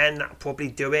hundred men. That'll probably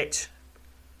do it.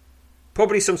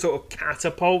 Probably some sort of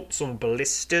catapult, some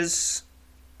ballistas,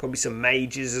 probably some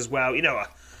mages as well. You know,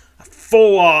 a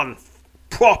full-on,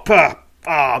 proper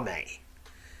army.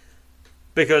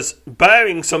 Because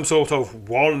bearing some sort of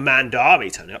one-man army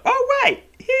turning up, oh wait,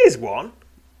 here's one.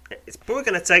 It's probably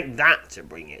going to take that to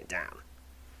bring it down.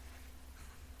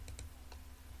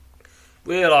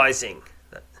 Realising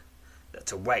that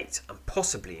to wait and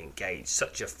possibly engage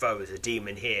such a foe as a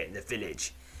demon here in the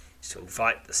village is to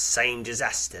invite the same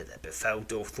disaster that befell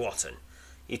Dorthrotten,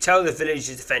 you tell the village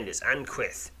defenders and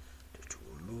Quith to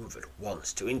move at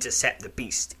once to intercept the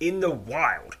beast in the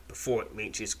wild before it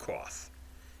reaches Quoth.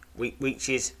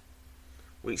 Reaches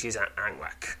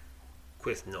Anwak.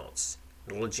 Quith nods,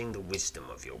 acknowledging the wisdom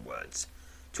of your words.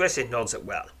 Twisted nods at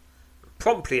well, and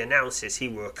promptly announces he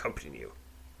will accompany you.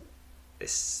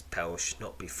 This peril should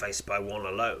not be faced by one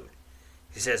alone,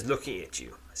 he says, looking at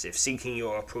you as if seeking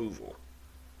your approval.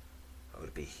 I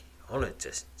would be honoured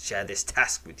to share this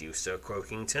task with you, Sir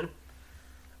Croakington.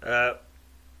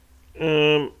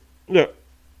 Look,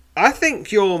 I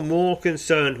think you're more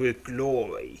concerned with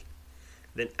glory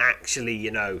than actually,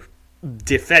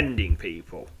 defending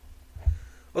people.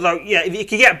 Although, yeah, if you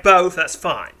can get both, that's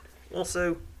fine.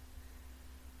 Also,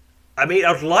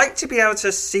 I'd like to be able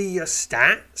to see your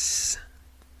stats.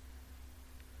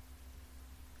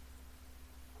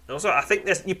 Also, I think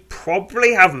you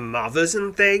probably have mothers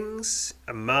and things.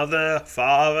 A mother,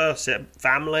 father,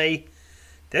 family.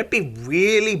 They'd be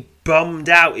really bummed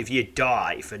out if you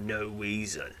die for no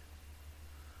reason.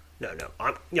 No,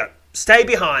 stay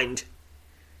behind.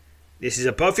 This is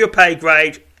above your pay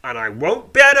grade, and I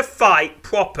won't be able to fight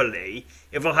properly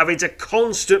if I'm having to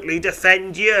constantly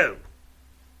defend you.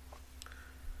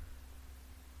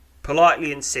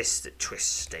 Politely insists that Triss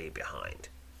stay behind.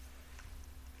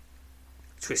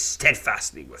 Triss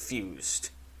steadfastly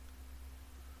refuses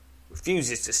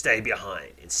to stay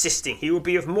behind, insisting he will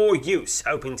be of more use,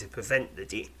 hoping to prevent the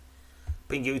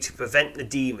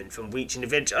demon from reaching the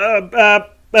village.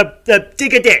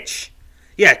 Dig a ditch.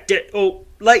 Yeah, or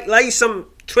lay some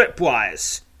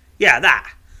tripwires. Yeah,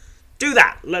 that. Do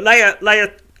that. Lay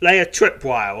a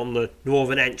tripwire on the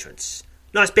northern entrance.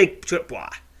 Nice big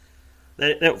tripwire.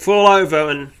 Then it'll fall over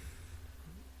and,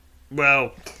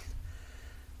 well,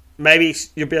 maybe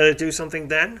you'll be able to do something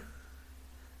then.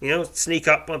 Sneak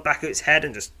up on the back of its head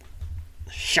and just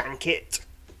shank it.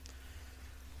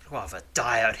 I'd rather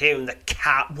die out here in the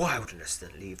wilderness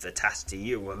than leave the task to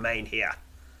you. Remain here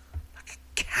like a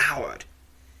coward,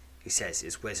 he says,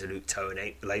 his resolute tone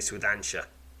laced with answer.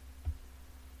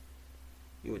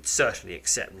 You would certainly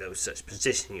accept no such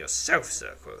position yourself,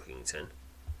 Sir Croakington.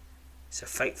 It's a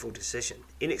fateful decision.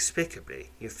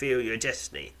 Inexplicably, you feel your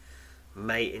destiny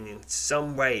may in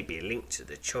some way be linked to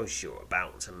the choice you're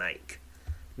about to make.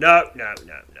 No.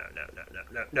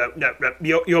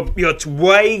 You're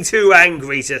way too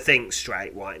angry to think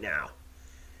straight right now.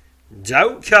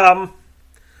 Don't come.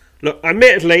 Look,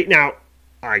 admittedly, now,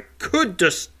 I could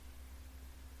just,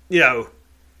 non-lethal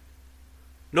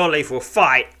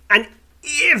fight, and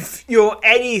if you're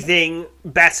anything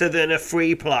better than a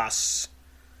 3+,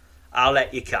 I'll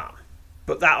let you come.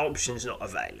 But that option's not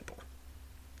available.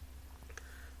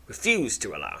 Refused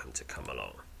to allow him to come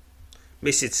along.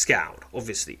 Mrs. scowled,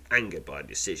 obviously angered by the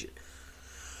decision.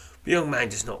 The young man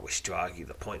does not wish to argue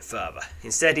the point further.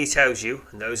 Instead, he tells you,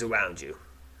 and those around you,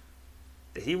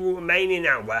 that he will remain in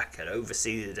Anwak and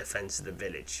oversee the defence of the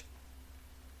village.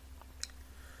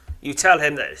 You tell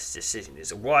him that his decision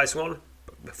is a wise one,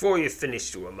 but before you've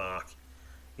finished your remark,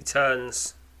 he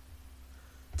turns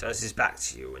his back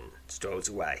to you and strolls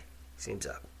away. He seems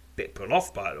a bit put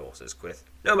off by it all, says Quith.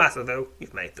 No matter, though,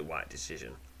 you've made the right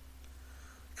decision.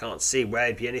 Can't see where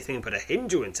it'd be anything but a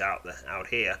hindrance out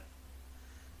here.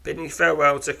 Bidding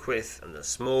farewell to Quith and the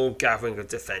small gathering of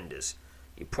defenders,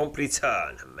 you promptly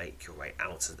turn and make your way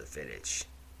out of the village.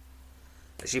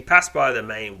 As you pass by the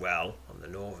main well on the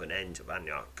northern end of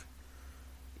Anwak,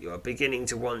 you are beginning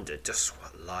to wonder just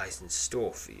what lies in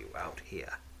store for you out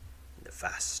here in the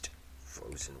vast,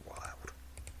 frozen wild.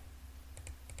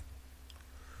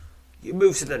 You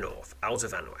move to the north, out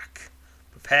of Anwak,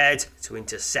 prepared to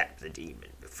intercept the demon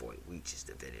before it reaches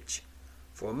the village.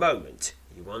 For a moment,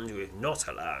 you wonder if not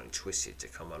allowing Twisted to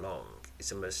come along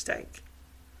is a mistake.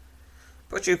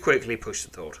 But you quickly push the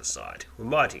thought aside,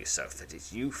 reminding yourself that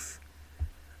his youth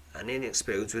and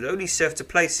inexperience would only serve to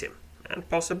place him, and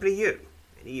possibly you,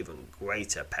 in even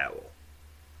greater peril.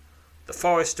 The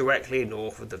forest directly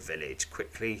north of the village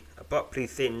abruptly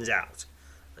thins out,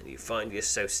 and you find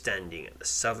yourself standing at the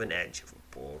southern edge of a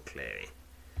broad clearing.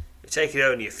 You've taken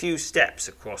only a few steps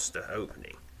across the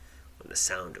opening when the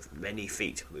sound of many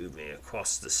feet moving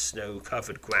across the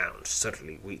snow-covered ground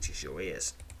suddenly reaches your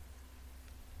ears.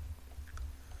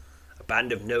 A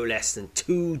band of no less than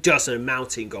 24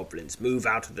 mountain goblins move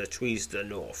out of the trees to the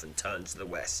north and turn to the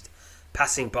west,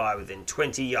 passing by within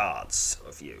 20 yards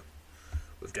of you,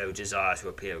 with no desire to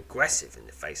appear aggressive in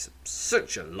the face of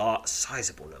such a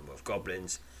sizable number of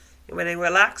goblins, in a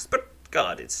relaxed but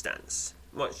guarded stance.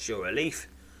 Much to your relief,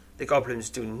 the goblins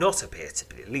do not appear to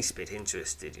be the least bit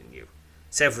interested in you.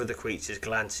 Several of the creatures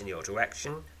glance in your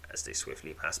direction as they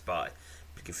swiftly pass by,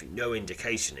 but give you no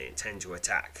indication they intend to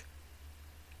attack.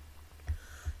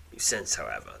 You sense,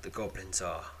 however, the goblins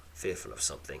are fearful of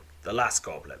something. The last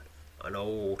goblin, an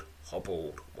old,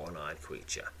 hobbled, one-eyed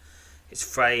creature, his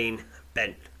frame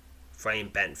bent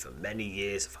from many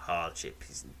years of hardship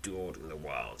he's endured in the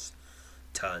wilds,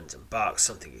 turns and barks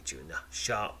something at you in the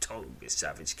sharp tongue of his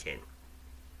savage kin.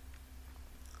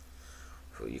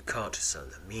 For you can't discern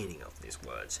the meaning of these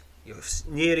words. You're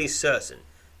nearly certain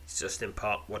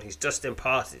what he's just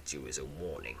imparted to you is a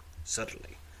warning.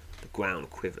 Suddenly, the ground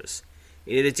quivers.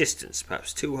 In the distance,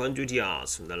 perhaps 200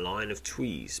 yards from the line of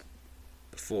trees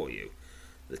before you,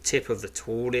 the tip of the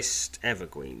tallest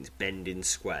evergreens bend and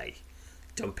sway,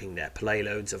 dumping their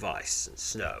payloads of ice and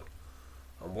snow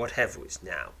on whatever is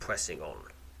now pressing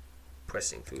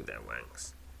through their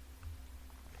ranks.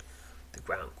 The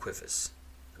ground quivers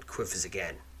and quivers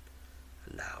again.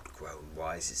 A loud groan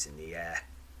rises in the air.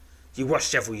 You rush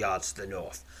several yards to the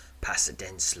north, past a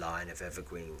dense line of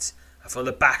evergreens, and from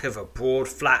the back of a broad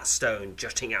flat stone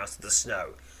jutting out of the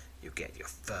snow, you get your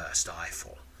first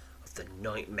eyeful of the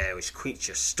nightmarish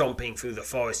creature stomping through the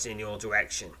forest in your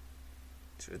direction.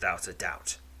 It's without a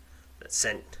doubt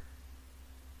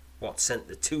what sent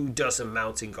the 24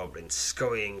 mountain goblins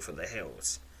scurrying for the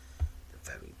hills.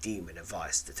 The very demon of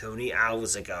ice that only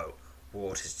hours ago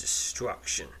wrought his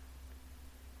destruction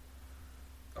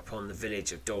upon the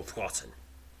village of Dolthrotten.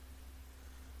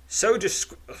 So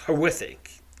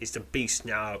horrific is the beast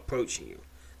now approaching you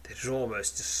that it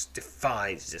almost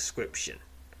defies description.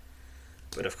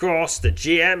 But of course, the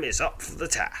GM is up for the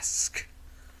task.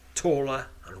 Taller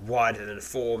and wider than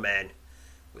 4 men,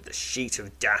 with a sheet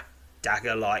of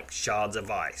dagger-like shards of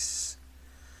ice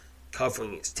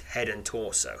covering its head and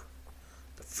torso.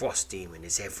 The frost demon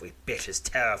is every bit as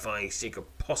terrifying as you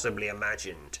could possibly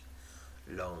imagined.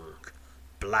 Long,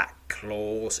 black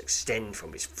claws extend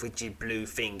from his frigid blue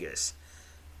fingers.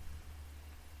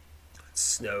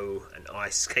 Snow and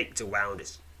ice caked around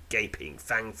his gaping,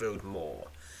 fang-filled maw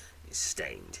is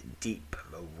stained deep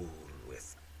maroon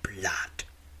with blood.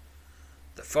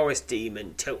 The forest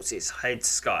demon tilts its head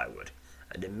skyward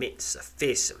and emits a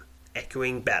fearsome,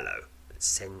 echoing bellow that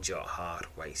sends your heart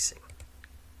racing.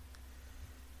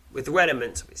 With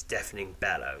remnants of its deafening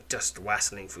bellow, dust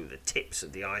wassailing through the tips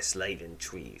of the ice-laden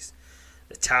trees,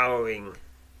 the towering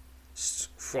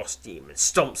frost demon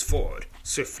stomps forward,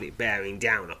 swiftly bearing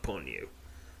down upon you.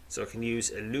 So it can use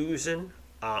illusion,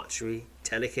 archery,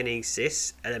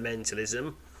 telekinesis,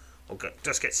 elementalism, or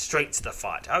just get straight to the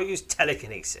fight. I'll use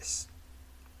telekinesis.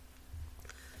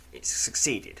 It's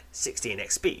succeeded. 16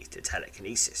 XP to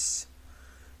telekinesis.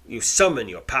 You summon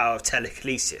your power of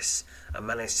telekinesis and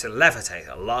manage to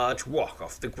levitate a large rock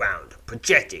off the ground,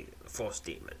 projecting the frost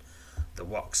demon. The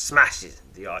rock smashes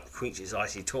the creature's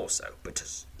icy torso, but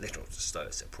does little to slow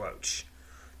its approach.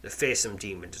 The fearsome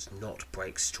demon does not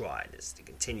break stride as it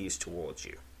continues towards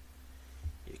you.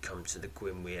 You come to the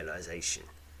grim realization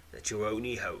that your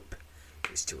only hope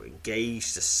is to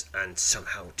engage and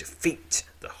somehow defeat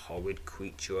the horrid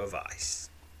creature of ice.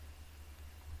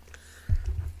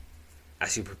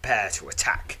 As you prepare to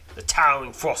attack the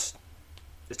towering frost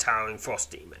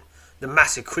demon, the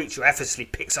massive creature effortlessly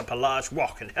picks up a large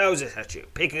rock and hurls it at you,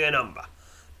 picking a number.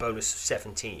 Bonus of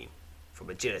 17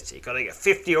 from agility. Gotta get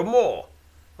 50 or more,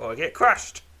 or I get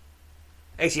crushed.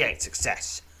 88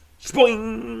 success.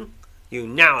 Spoing! You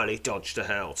narrowly dodge the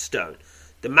hurled stone.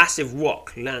 The massive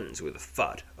rock lands with a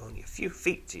thud, only a few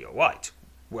feet to your right,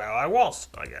 where I was,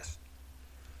 I guess.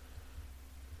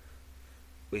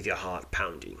 With your heart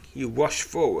pounding, you rush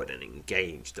forward and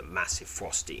engage the massive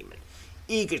frost demon,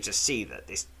 eager to see that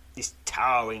this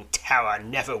towering terror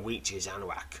never reaches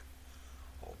Anrak,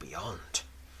 or beyond.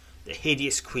 The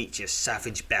hideous creature's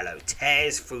savage bellow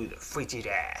tears through the frigid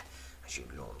air as you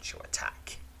launch your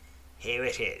attack. Here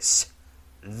it is.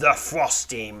 The Frost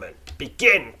Demon.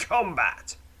 Begin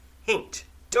combat. Hint,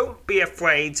 don't be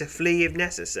afraid to flee if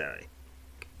necessary.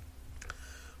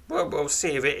 Well, we'll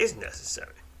see if it is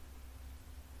necessary.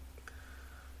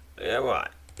 Yeah, right.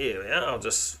 Here we are. I'll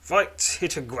just fight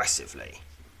it aggressively.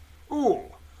 Ooh.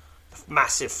 The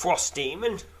massive Frost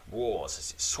Demon roars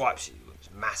as it swipes you with its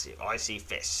massive icy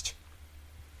fist.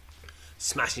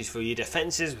 Smashes through your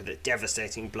defences with a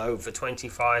devastating blow for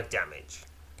 25 damage.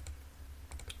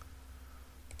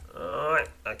 Alright,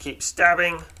 I keep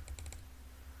stabbing.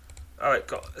 Alright,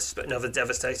 got another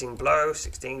devastating blow,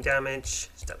 16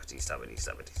 damage. Stabbity, stabbity,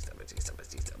 stabbity, stabbity,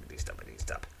 stabbity, stabbity, stabbity,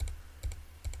 stab.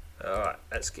 Alright,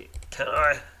 let's keep. Can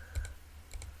I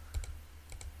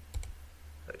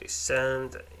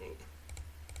descend?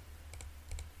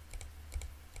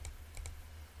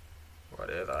 What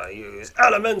did I use?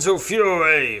 Elemental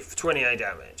Fury for 28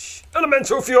 damage.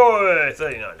 Elemental Fury,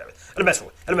 39 damage. Elemental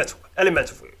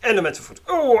Fury.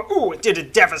 Oh, it did a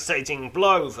devastating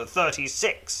blow for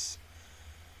 36.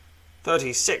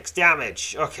 36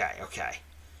 damage. Okay.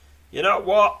 You know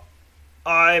what?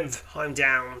 I'm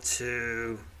down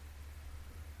to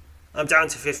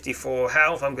 54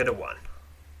 health. I'm gonna one.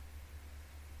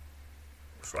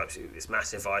 Swipes through this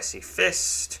massive icy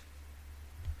fist.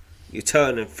 You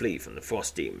turn and flee from the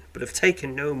frost demon, but have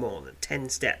taken no more than 10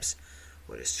 steps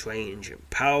when a strange and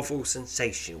powerful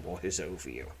sensation washes over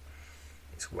you.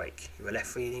 In its wake, you are left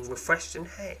feeling refreshed and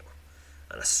hale,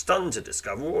 and are stunned to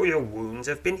discover all your wounds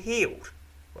have been healed.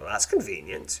 Well, that's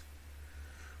convenient.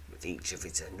 With each of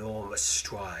its enormous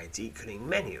strides equaling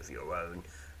many of your own,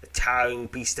 the towering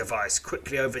beast of ice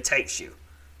quickly overtakes you,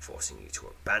 forcing you to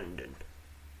abandon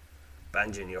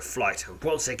your flight and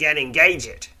once again engage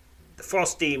it. The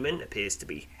frost demon appears to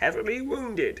be heavily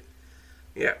wounded.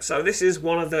 Yep, so this is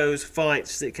one of those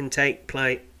fights that can take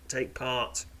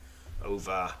part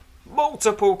over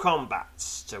multiple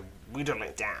combats to whittle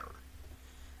it down.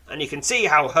 And you can see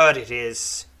how hurt it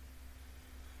is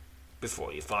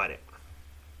before you fight it.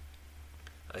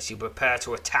 As you prepare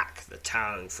to attack the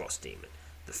towering frost demon,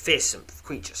 the fearsome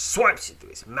creature swipes it with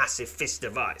its massive fist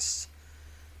of ice.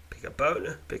 Pick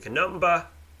a number,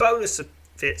 bonus of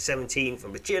 17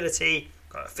 from agility,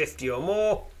 got a 50 or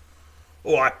more,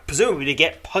 or I presumably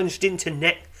get punched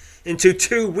into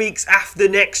 2 weeks after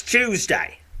next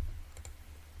Tuesday.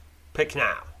 Pick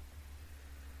now.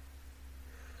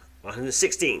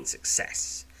 116,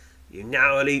 success. You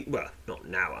narrowly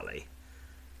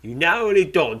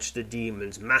dodge the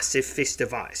demon's massive fist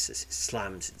of ice as it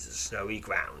slams into the snowy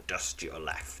ground just to your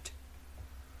left.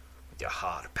 With your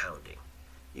heart pounding,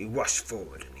 you rush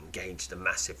forward and engage the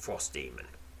massive frost demon,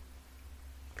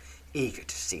 eager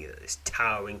to see that this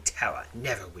towering terror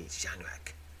never reached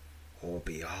Yanrak or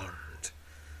beyond.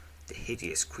 The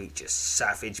hideous creature's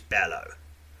savage bellow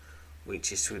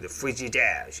reaches through the frigid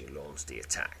air as you launch the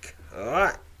attack.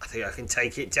 Alright, I think I can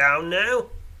take it down now.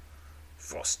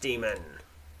 Frost demon.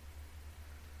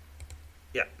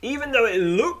 Yeah, even though it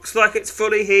looks like it's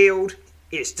fully healed,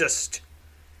 it's just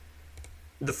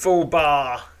the full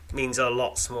bar means a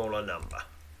lot smaller number.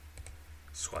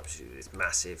 Swipes through this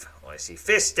massive icy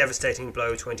fist, devastating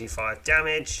blow, 25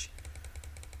 damage.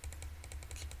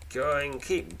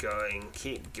 Keep going.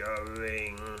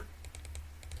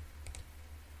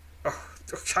 Oh,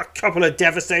 a couple of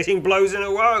devastating blows in a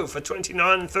row for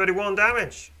 29 and 31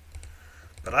 damage.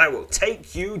 But I will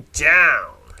take you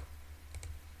down.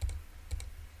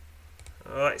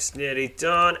 Alright, it's nearly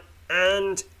done,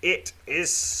 and it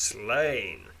is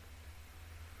slain.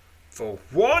 For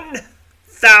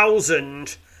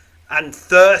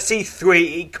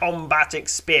 1,033 combat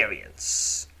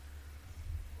experience.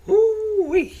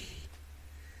 Woo-wee.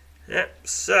 Yep,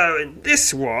 so in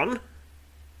this one,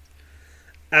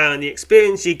 the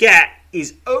experience you get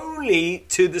is only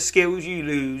to the skills you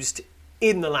used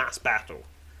in the last battle.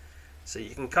 So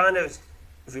you can kind of,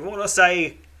 if you want to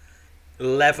say,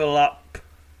 level up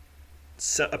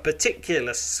a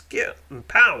particular skill and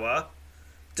power,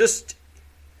 just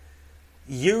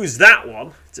use that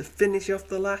one to finish off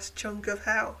the last chunk of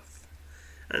health,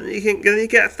 and you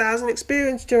get 1,000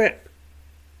 experience to it.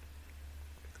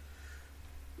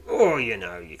 Or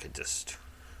you could just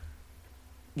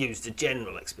use the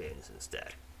general experience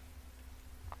instead.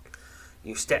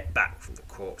 You step back from the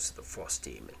corpse of the frost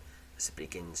demon as it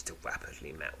begins to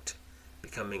rapidly melt,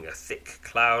 becoming a thick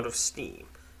cloud of steam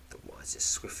that rises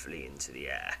swiftly into the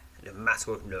air. In a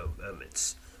matter of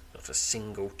moments, not a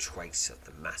single trace of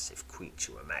the massive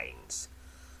creature remains.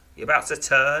 You're about to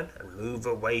turn and move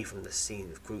away from the scene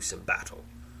of gruesome battle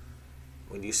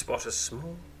when you spot a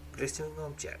small, glittering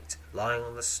object lying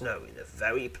on the snow in the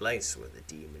very place where the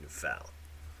demon fell.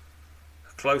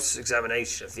 A close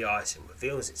examination of the item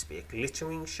reveals it to be a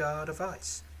glittering shard of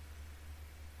ice.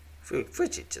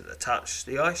 Frigid to the touch,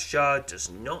 the ice shard does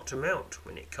not melt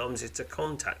when it comes into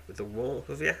contact with the wall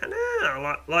of your hand,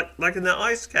 like in the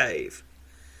ice cave.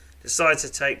 Decide to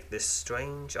take this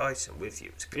strange item with you.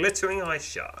 It's a glittering ice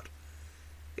shard.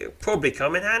 It'll probably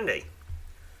come in handy.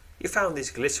 You found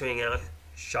this glittering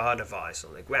shard of ice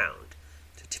on the ground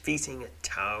to defeating a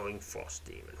towering frost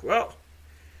demon. Well,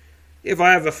 if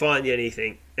I ever find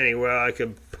anything anywhere I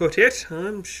can put it,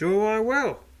 I'm sure I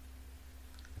will.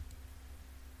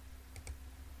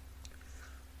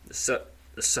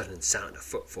 The sudden sound of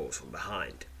footfalls from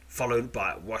behind, followed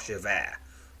by a wash of air,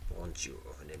 warns you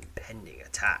of an impending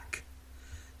attack.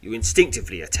 You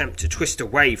instinctively attempt to twist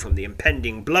away from the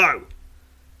impending blow,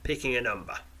 picking a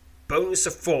number. Bonus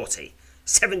of 40,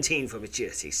 17 from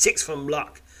agility, 6 from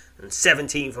luck, and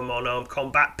 17 from unarmed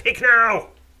combat. Pick now!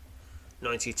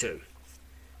 92.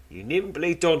 You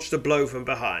nimbly dodge the blow from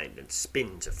behind and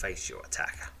spin to face your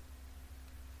attacker.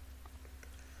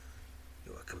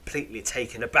 You are completely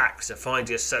taken aback to find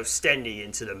yourself standing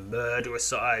into the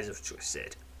murderous eyes of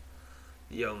Twisted.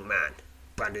 The young man,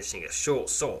 brandishing a short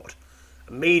sword,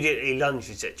 immediately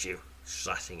lunges at you,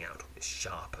 slashing out with his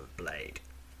sharpened blade.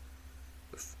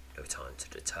 With no time to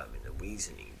determine the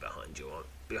reasoning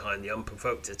behind the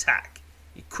unprovoked attack,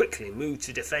 you quickly move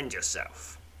to defend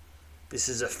yourself. This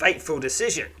is a fateful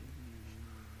decision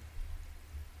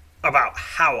about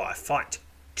how I fight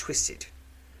Twisted.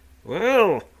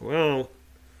 Well,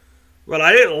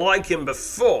 I didn't like him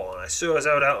before, and I sure as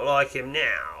hell don't like him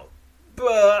now.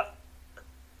 But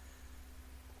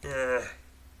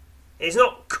he's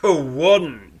not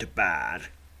cold bad.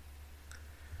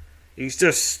 He's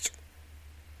just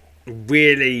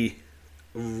really,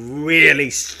 really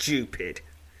stupid.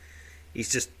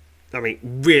 He's just,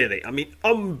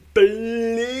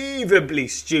 unbelievably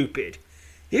stupid.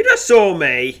 You just saw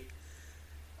me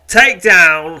take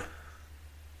down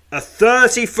a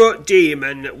 30-foot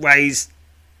demon that weighs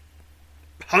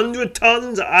 100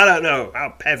 tons? I don't know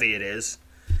how heavy it is.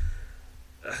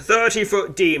 A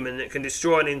 30-foot demon that can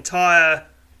destroy an entire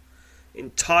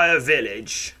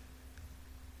village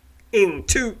in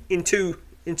two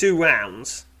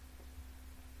rounds,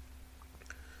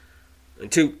 in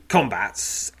 2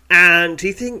 combats, and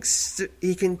he thinks that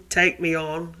he can take me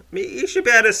on. I mean, you should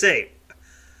be able to see,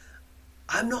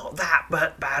 I'm not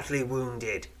that badly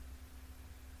wounded.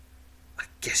 I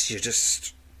guess you're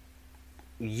just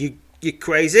you're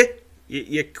crazy.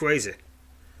 You're crazy.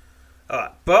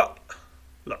 Alright, but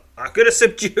look, I'm gonna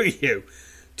subdue you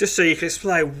just so you can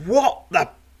explain what the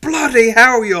bloody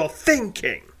hell you're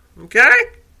thinking. Okay?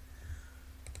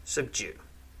 Subdue.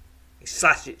 He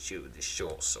slashes at you with his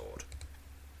short sword.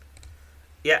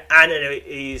 Yeah, and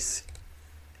he's,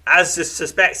 as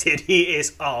suspected, he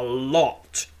is a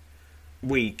lot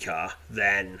weaker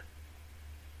than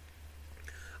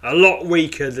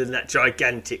that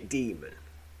gigantic demon,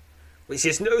 which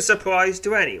is no surprise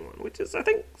to anyone, which is, I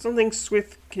think, something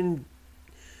Swift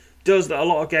does that a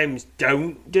lot of games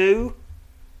don't do.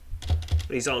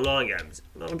 These online games,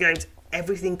 a lot of games,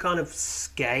 everything kind of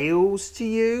scales to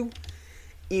you,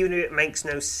 even if it makes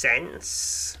no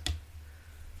sense.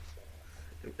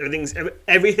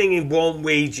 Everything in one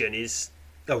region is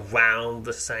around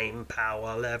the same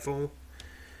power level.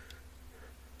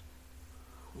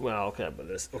 Well, okay, but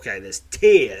there's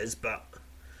tiers, but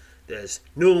there's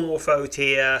normal foe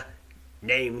tier,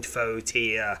 named foe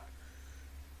tier,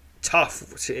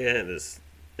 tough tier,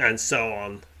 and so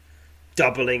on,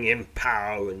 doubling in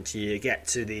power until you get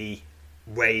to the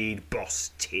raid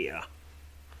boss tier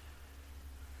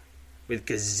with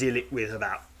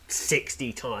about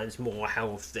 60 times more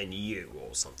health than you,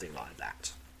 or something like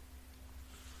that,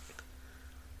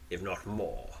 if not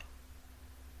more.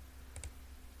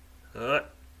 Alright,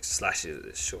 slashes with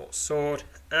his short sword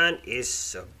and is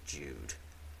subdued.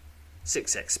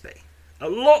 6 XP. A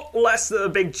lot less than a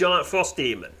big giant frost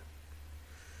demon.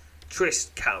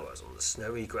 Trist cowers on the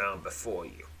snowy ground before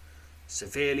you,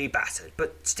 severely battered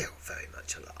but still very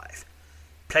much alive.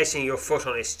 Placing your foot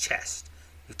on his chest,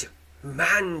 you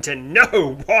demand to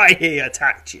know why he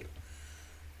attacked you.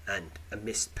 And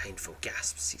amidst painful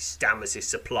gasps, he stammers his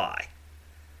supply.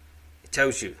 He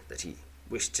tells you that he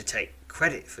wished to take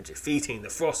credit for defeating the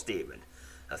frost demon,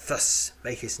 and thus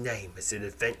make his name as an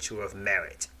adventurer of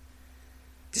merit.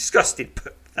 Disgusted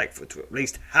but thankful to at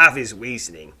least have his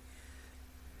reasoning,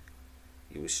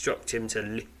 you instruct him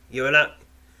to you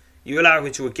allow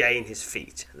him to regain his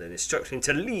feet, and then instruct him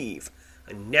to leave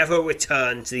and never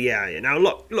return to the area. Now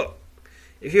look,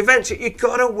 if you venture, you've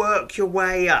got to work your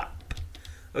way up.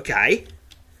 Okay?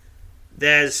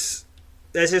 There's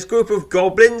this group of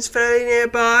goblins fairly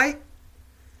nearby.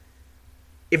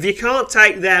 If you can't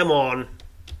take them on,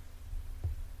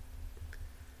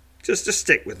 just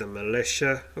stick with the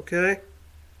militia, okay?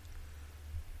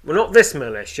 Well, not this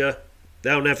militia.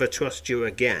 They'll never trust you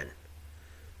again.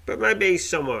 But maybe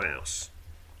somewhere else.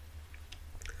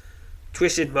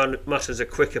 Twisted mutters a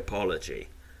quick apology,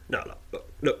 No,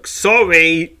 look,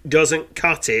 sorry doesn't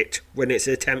cut it when it's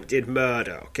attempted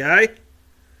murder, okay?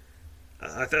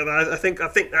 I think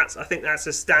that's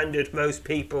a standard most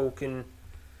people can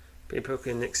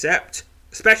accept,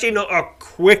 especially not a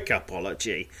quick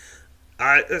apology.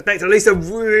 I expect at least a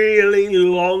really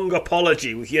long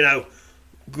apology with,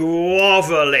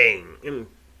 grovelling and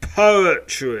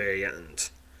poetry and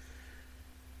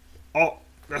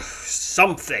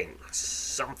something,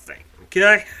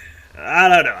 okay?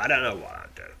 I don't know what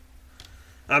I'd do.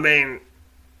 I mean,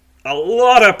 a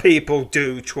lot of people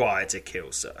do try to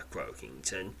kill Sir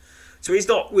Croakington, so he's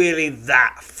not really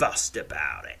that fussed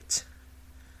about it.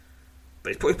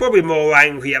 But he's probably more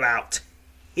angry about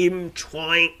him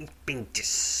being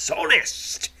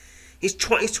dishonest. He's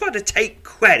trying to take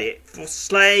credit for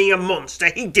slaying a monster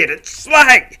he didn't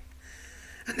slay.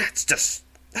 And that's just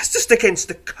against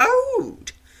the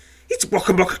code. It's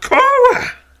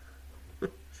Wakambakakora.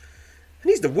 And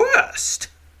he's the worst.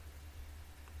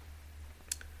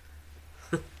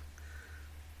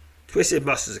 Twisted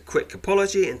musters a quick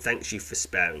apology and thanks you for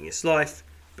sparing his life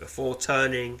before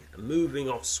turning and moving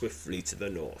off swiftly to the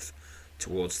north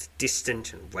towards the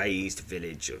distant and raised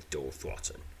village of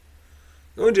Dorthrotten.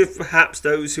 I wonder if perhaps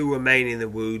those who remain in the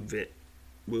wound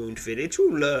village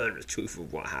will learn the truth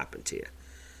of what happened here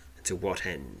and to what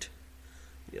end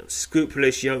the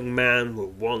unscrupulous young man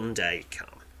will one day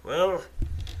come. Well,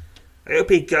 I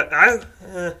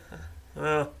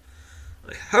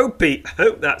hope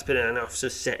that's been enough to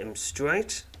set him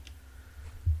straight.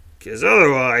 Because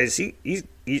otherwise, he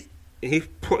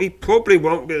probably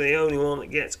won't be the only one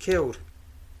that gets killed.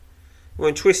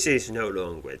 When Twisted is no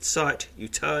longer in sight, you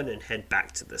turn and head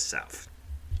back to the south,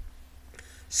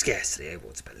 scarcely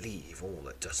able to believe all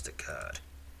that just occurred.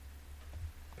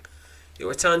 Your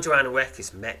return to Anarek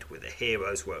is met with a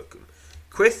hero's welcome.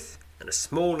 Quith and a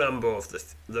small number of the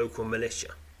local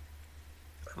militia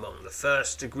among the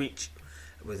first to greet you,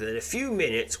 and within a few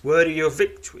minutes word of your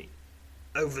victory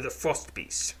over the frost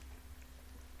beast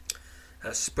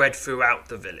has spread throughout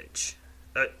the village.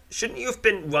 Shouldn't you have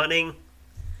been running?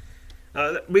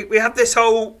 We had this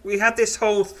whole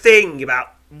thing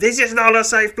about this is not a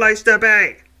safe place to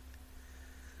be,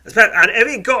 and if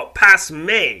it got past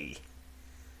me,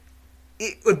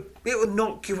 it would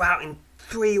knock you out in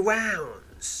 3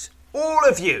 rounds. All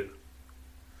of you.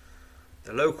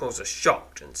 The locals are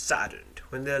shocked and saddened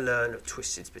when they learn of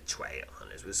Twisted's betrayal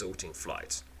and his resulting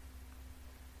flight.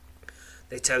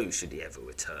 They tell you should he ever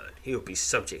return, he will be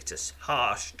subject to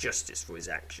harsh justice for his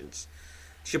actions.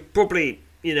 Should probably,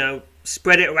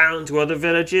 spread it around to other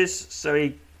villages so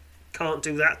he can't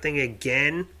do that thing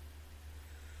again.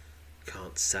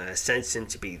 Can't sense him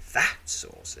to be that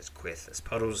sort, says Quith, as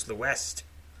puddles the west.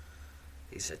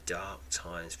 These are dark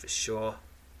times for sure.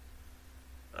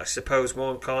 I suppose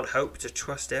one can't hope to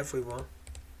trust everyone.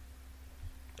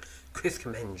 Quith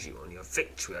commends you on your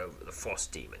victory over the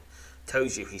Frost Demon.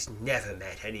 Tells you he's never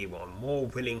met anyone more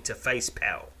willing to face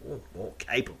peril, or more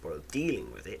capable of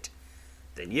dealing with it,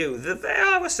 than you, that they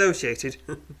are associated.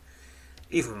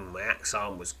 Even when my axe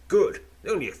arm was good,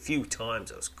 only a few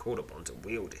times I was called upon to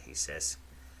wield it, he says.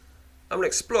 I'm an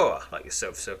explorer, like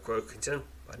yourself, Sir Croakington,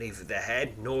 but neither the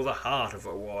head nor the heart of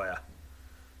a warrior.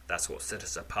 That's what set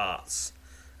us apart,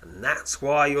 and that's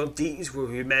why your deeds were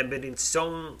remembered in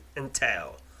song and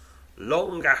tale,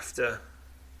 long after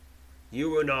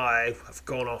you and I have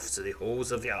gone off to the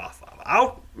halls of the Arfather.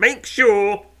 I'll make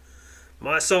sure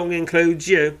my song includes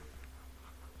you.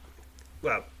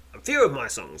 Well, a few of my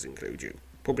songs include you.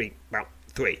 Probably about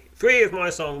 3. 3 of my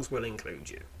songs will include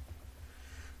you.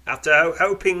 After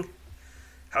hoping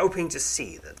to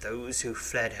see that those who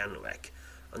fled Anarek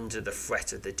under the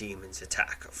threat of the demon's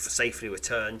attack have safely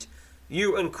returned,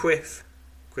 you and Quith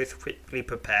quickly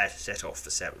prepare to set off for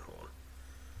Sevenhorn.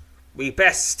 We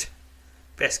best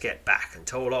get back and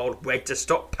tell old Wed to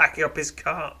stop packing up his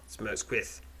cart, smirks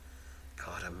Quith.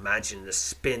 Can't imagine the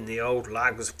spin the old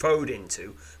lag was thrown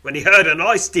into when he heard an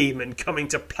ice demon coming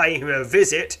to pay him a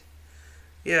visit.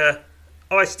 Yeah,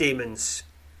 ice demons.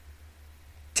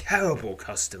 Terrible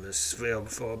customers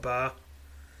for a bar.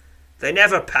 They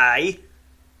never pay.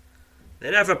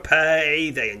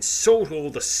 They insult all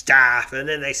the staff and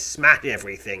then they smash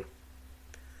everything.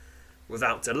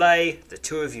 Without delay, the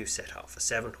 2 of you set out for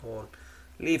Sevenhorn,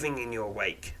 leaving in your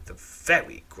wake the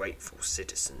very grateful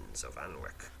citizens of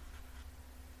Anarek.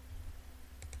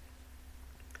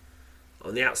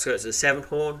 On the outskirts of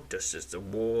Sevenhorn, just as the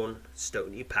worn,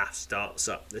 stony path starts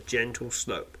up the gentle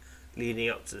slope leading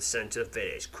up to the centre of the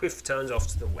village, Quith turns off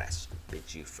to the west and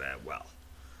bids you farewell.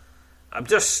 I'm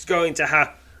just going to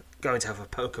have a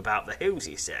poke about the hills,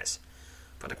 he says,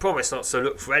 but I promise not to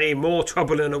look for any more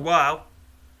trouble in a while.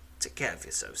 Take care of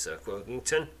yourself, Sir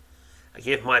Worthington. I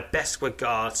give my best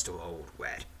regards to Old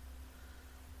Wed.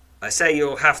 I say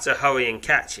you'll have to hurry and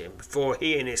catch him before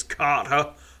he and his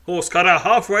horse cart are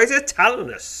halfway to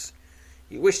Talonus.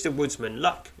 You wish the woodsman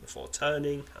luck before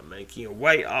turning and making your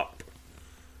way up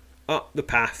the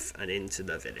path and into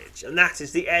the village. And that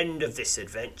is the end of this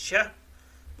adventure,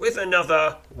 with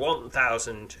another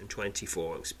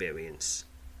 1024 experience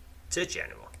to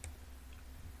General.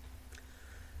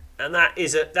 And that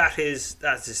is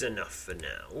enough for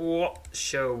now. What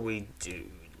shall we do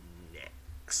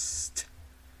next?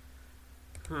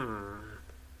 No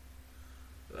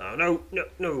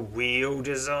real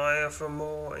desire for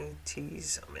more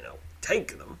 80s. I mean, I'll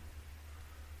take them.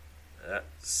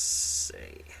 Let's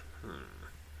see.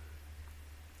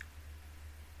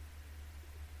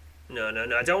 No.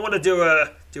 I don't want to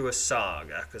do a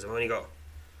saga because I've only got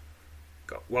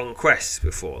one quest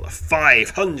before the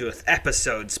 500th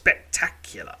episode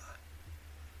spectacular.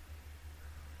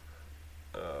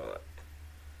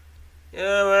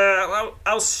 Well,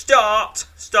 I'll start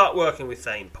working with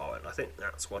Thane Porrand. I think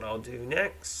that's what I'll do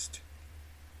next.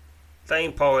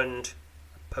 Thane Porrand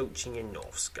poaching in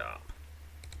Northscarp.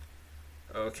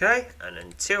 Okay, and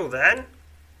until then,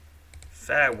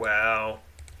 farewell,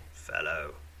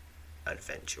 fellow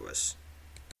adventurers.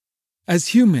 As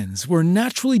humans, we're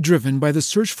naturally driven by the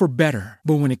search for better.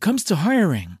 But when it comes to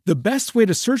hiring, the best way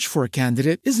to search for a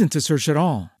candidate isn't to search at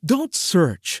all. Don't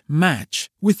search, match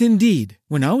with Indeed.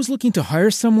 When I was looking to hire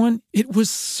someone, it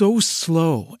was so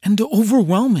slow and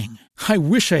overwhelming. I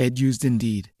wish I had used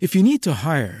Indeed. If you need to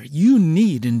hire, you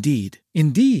need Indeed.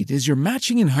 Indeed is your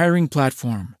matching and hiring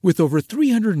platform with over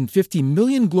 350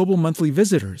 million global monthly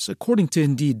visitors, according to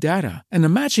Indeed data, and a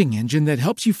matching engine that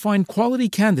helps you find quality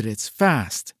candidates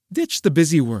fast. Ditch the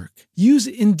busy work. Use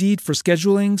Indeed for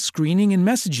scheduling, screening, and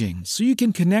messaging so you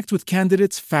can connect with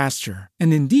candidates faster.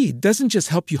 And Indeed doesn't just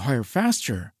help you hire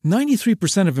faster.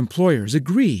 93% of employers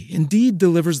agree Indeed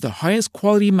delivers the highest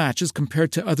quality matches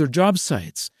compared to other job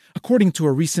sites, according to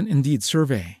a recent Indeed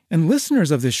survey. And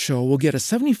listeners of this show will get a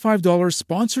 $75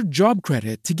 sponsored job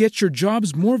credit to get your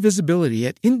jobs more visibility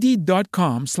at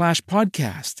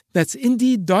Indeed.com/podcast. That's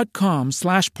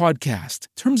Indeed.com/podcast.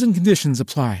 Terms and conditions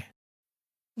apply.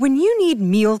 When you need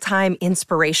mealtime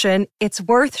inspiration, it's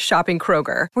worth shopping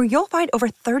Kroger, where you'll find over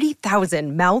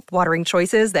 30,000 mouth-watering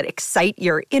choices that excite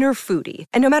your inner foodie.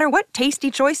 And no matter what tasty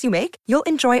choice you make, you'll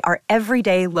enjoy our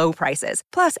everyday low prices,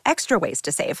 plus extra ways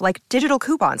to save, like digital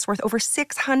coupons worth over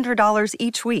 $600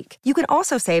 each week. You can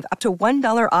also save up to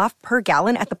 $1 off per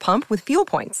gallon at the pump with fuel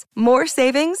points. More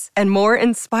savings and more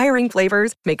inspiring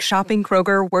flavors make shopping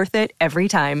Kroger worth it every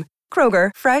time.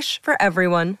 Kroger, fresh for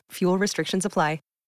everyone. Fuel restrictions apply.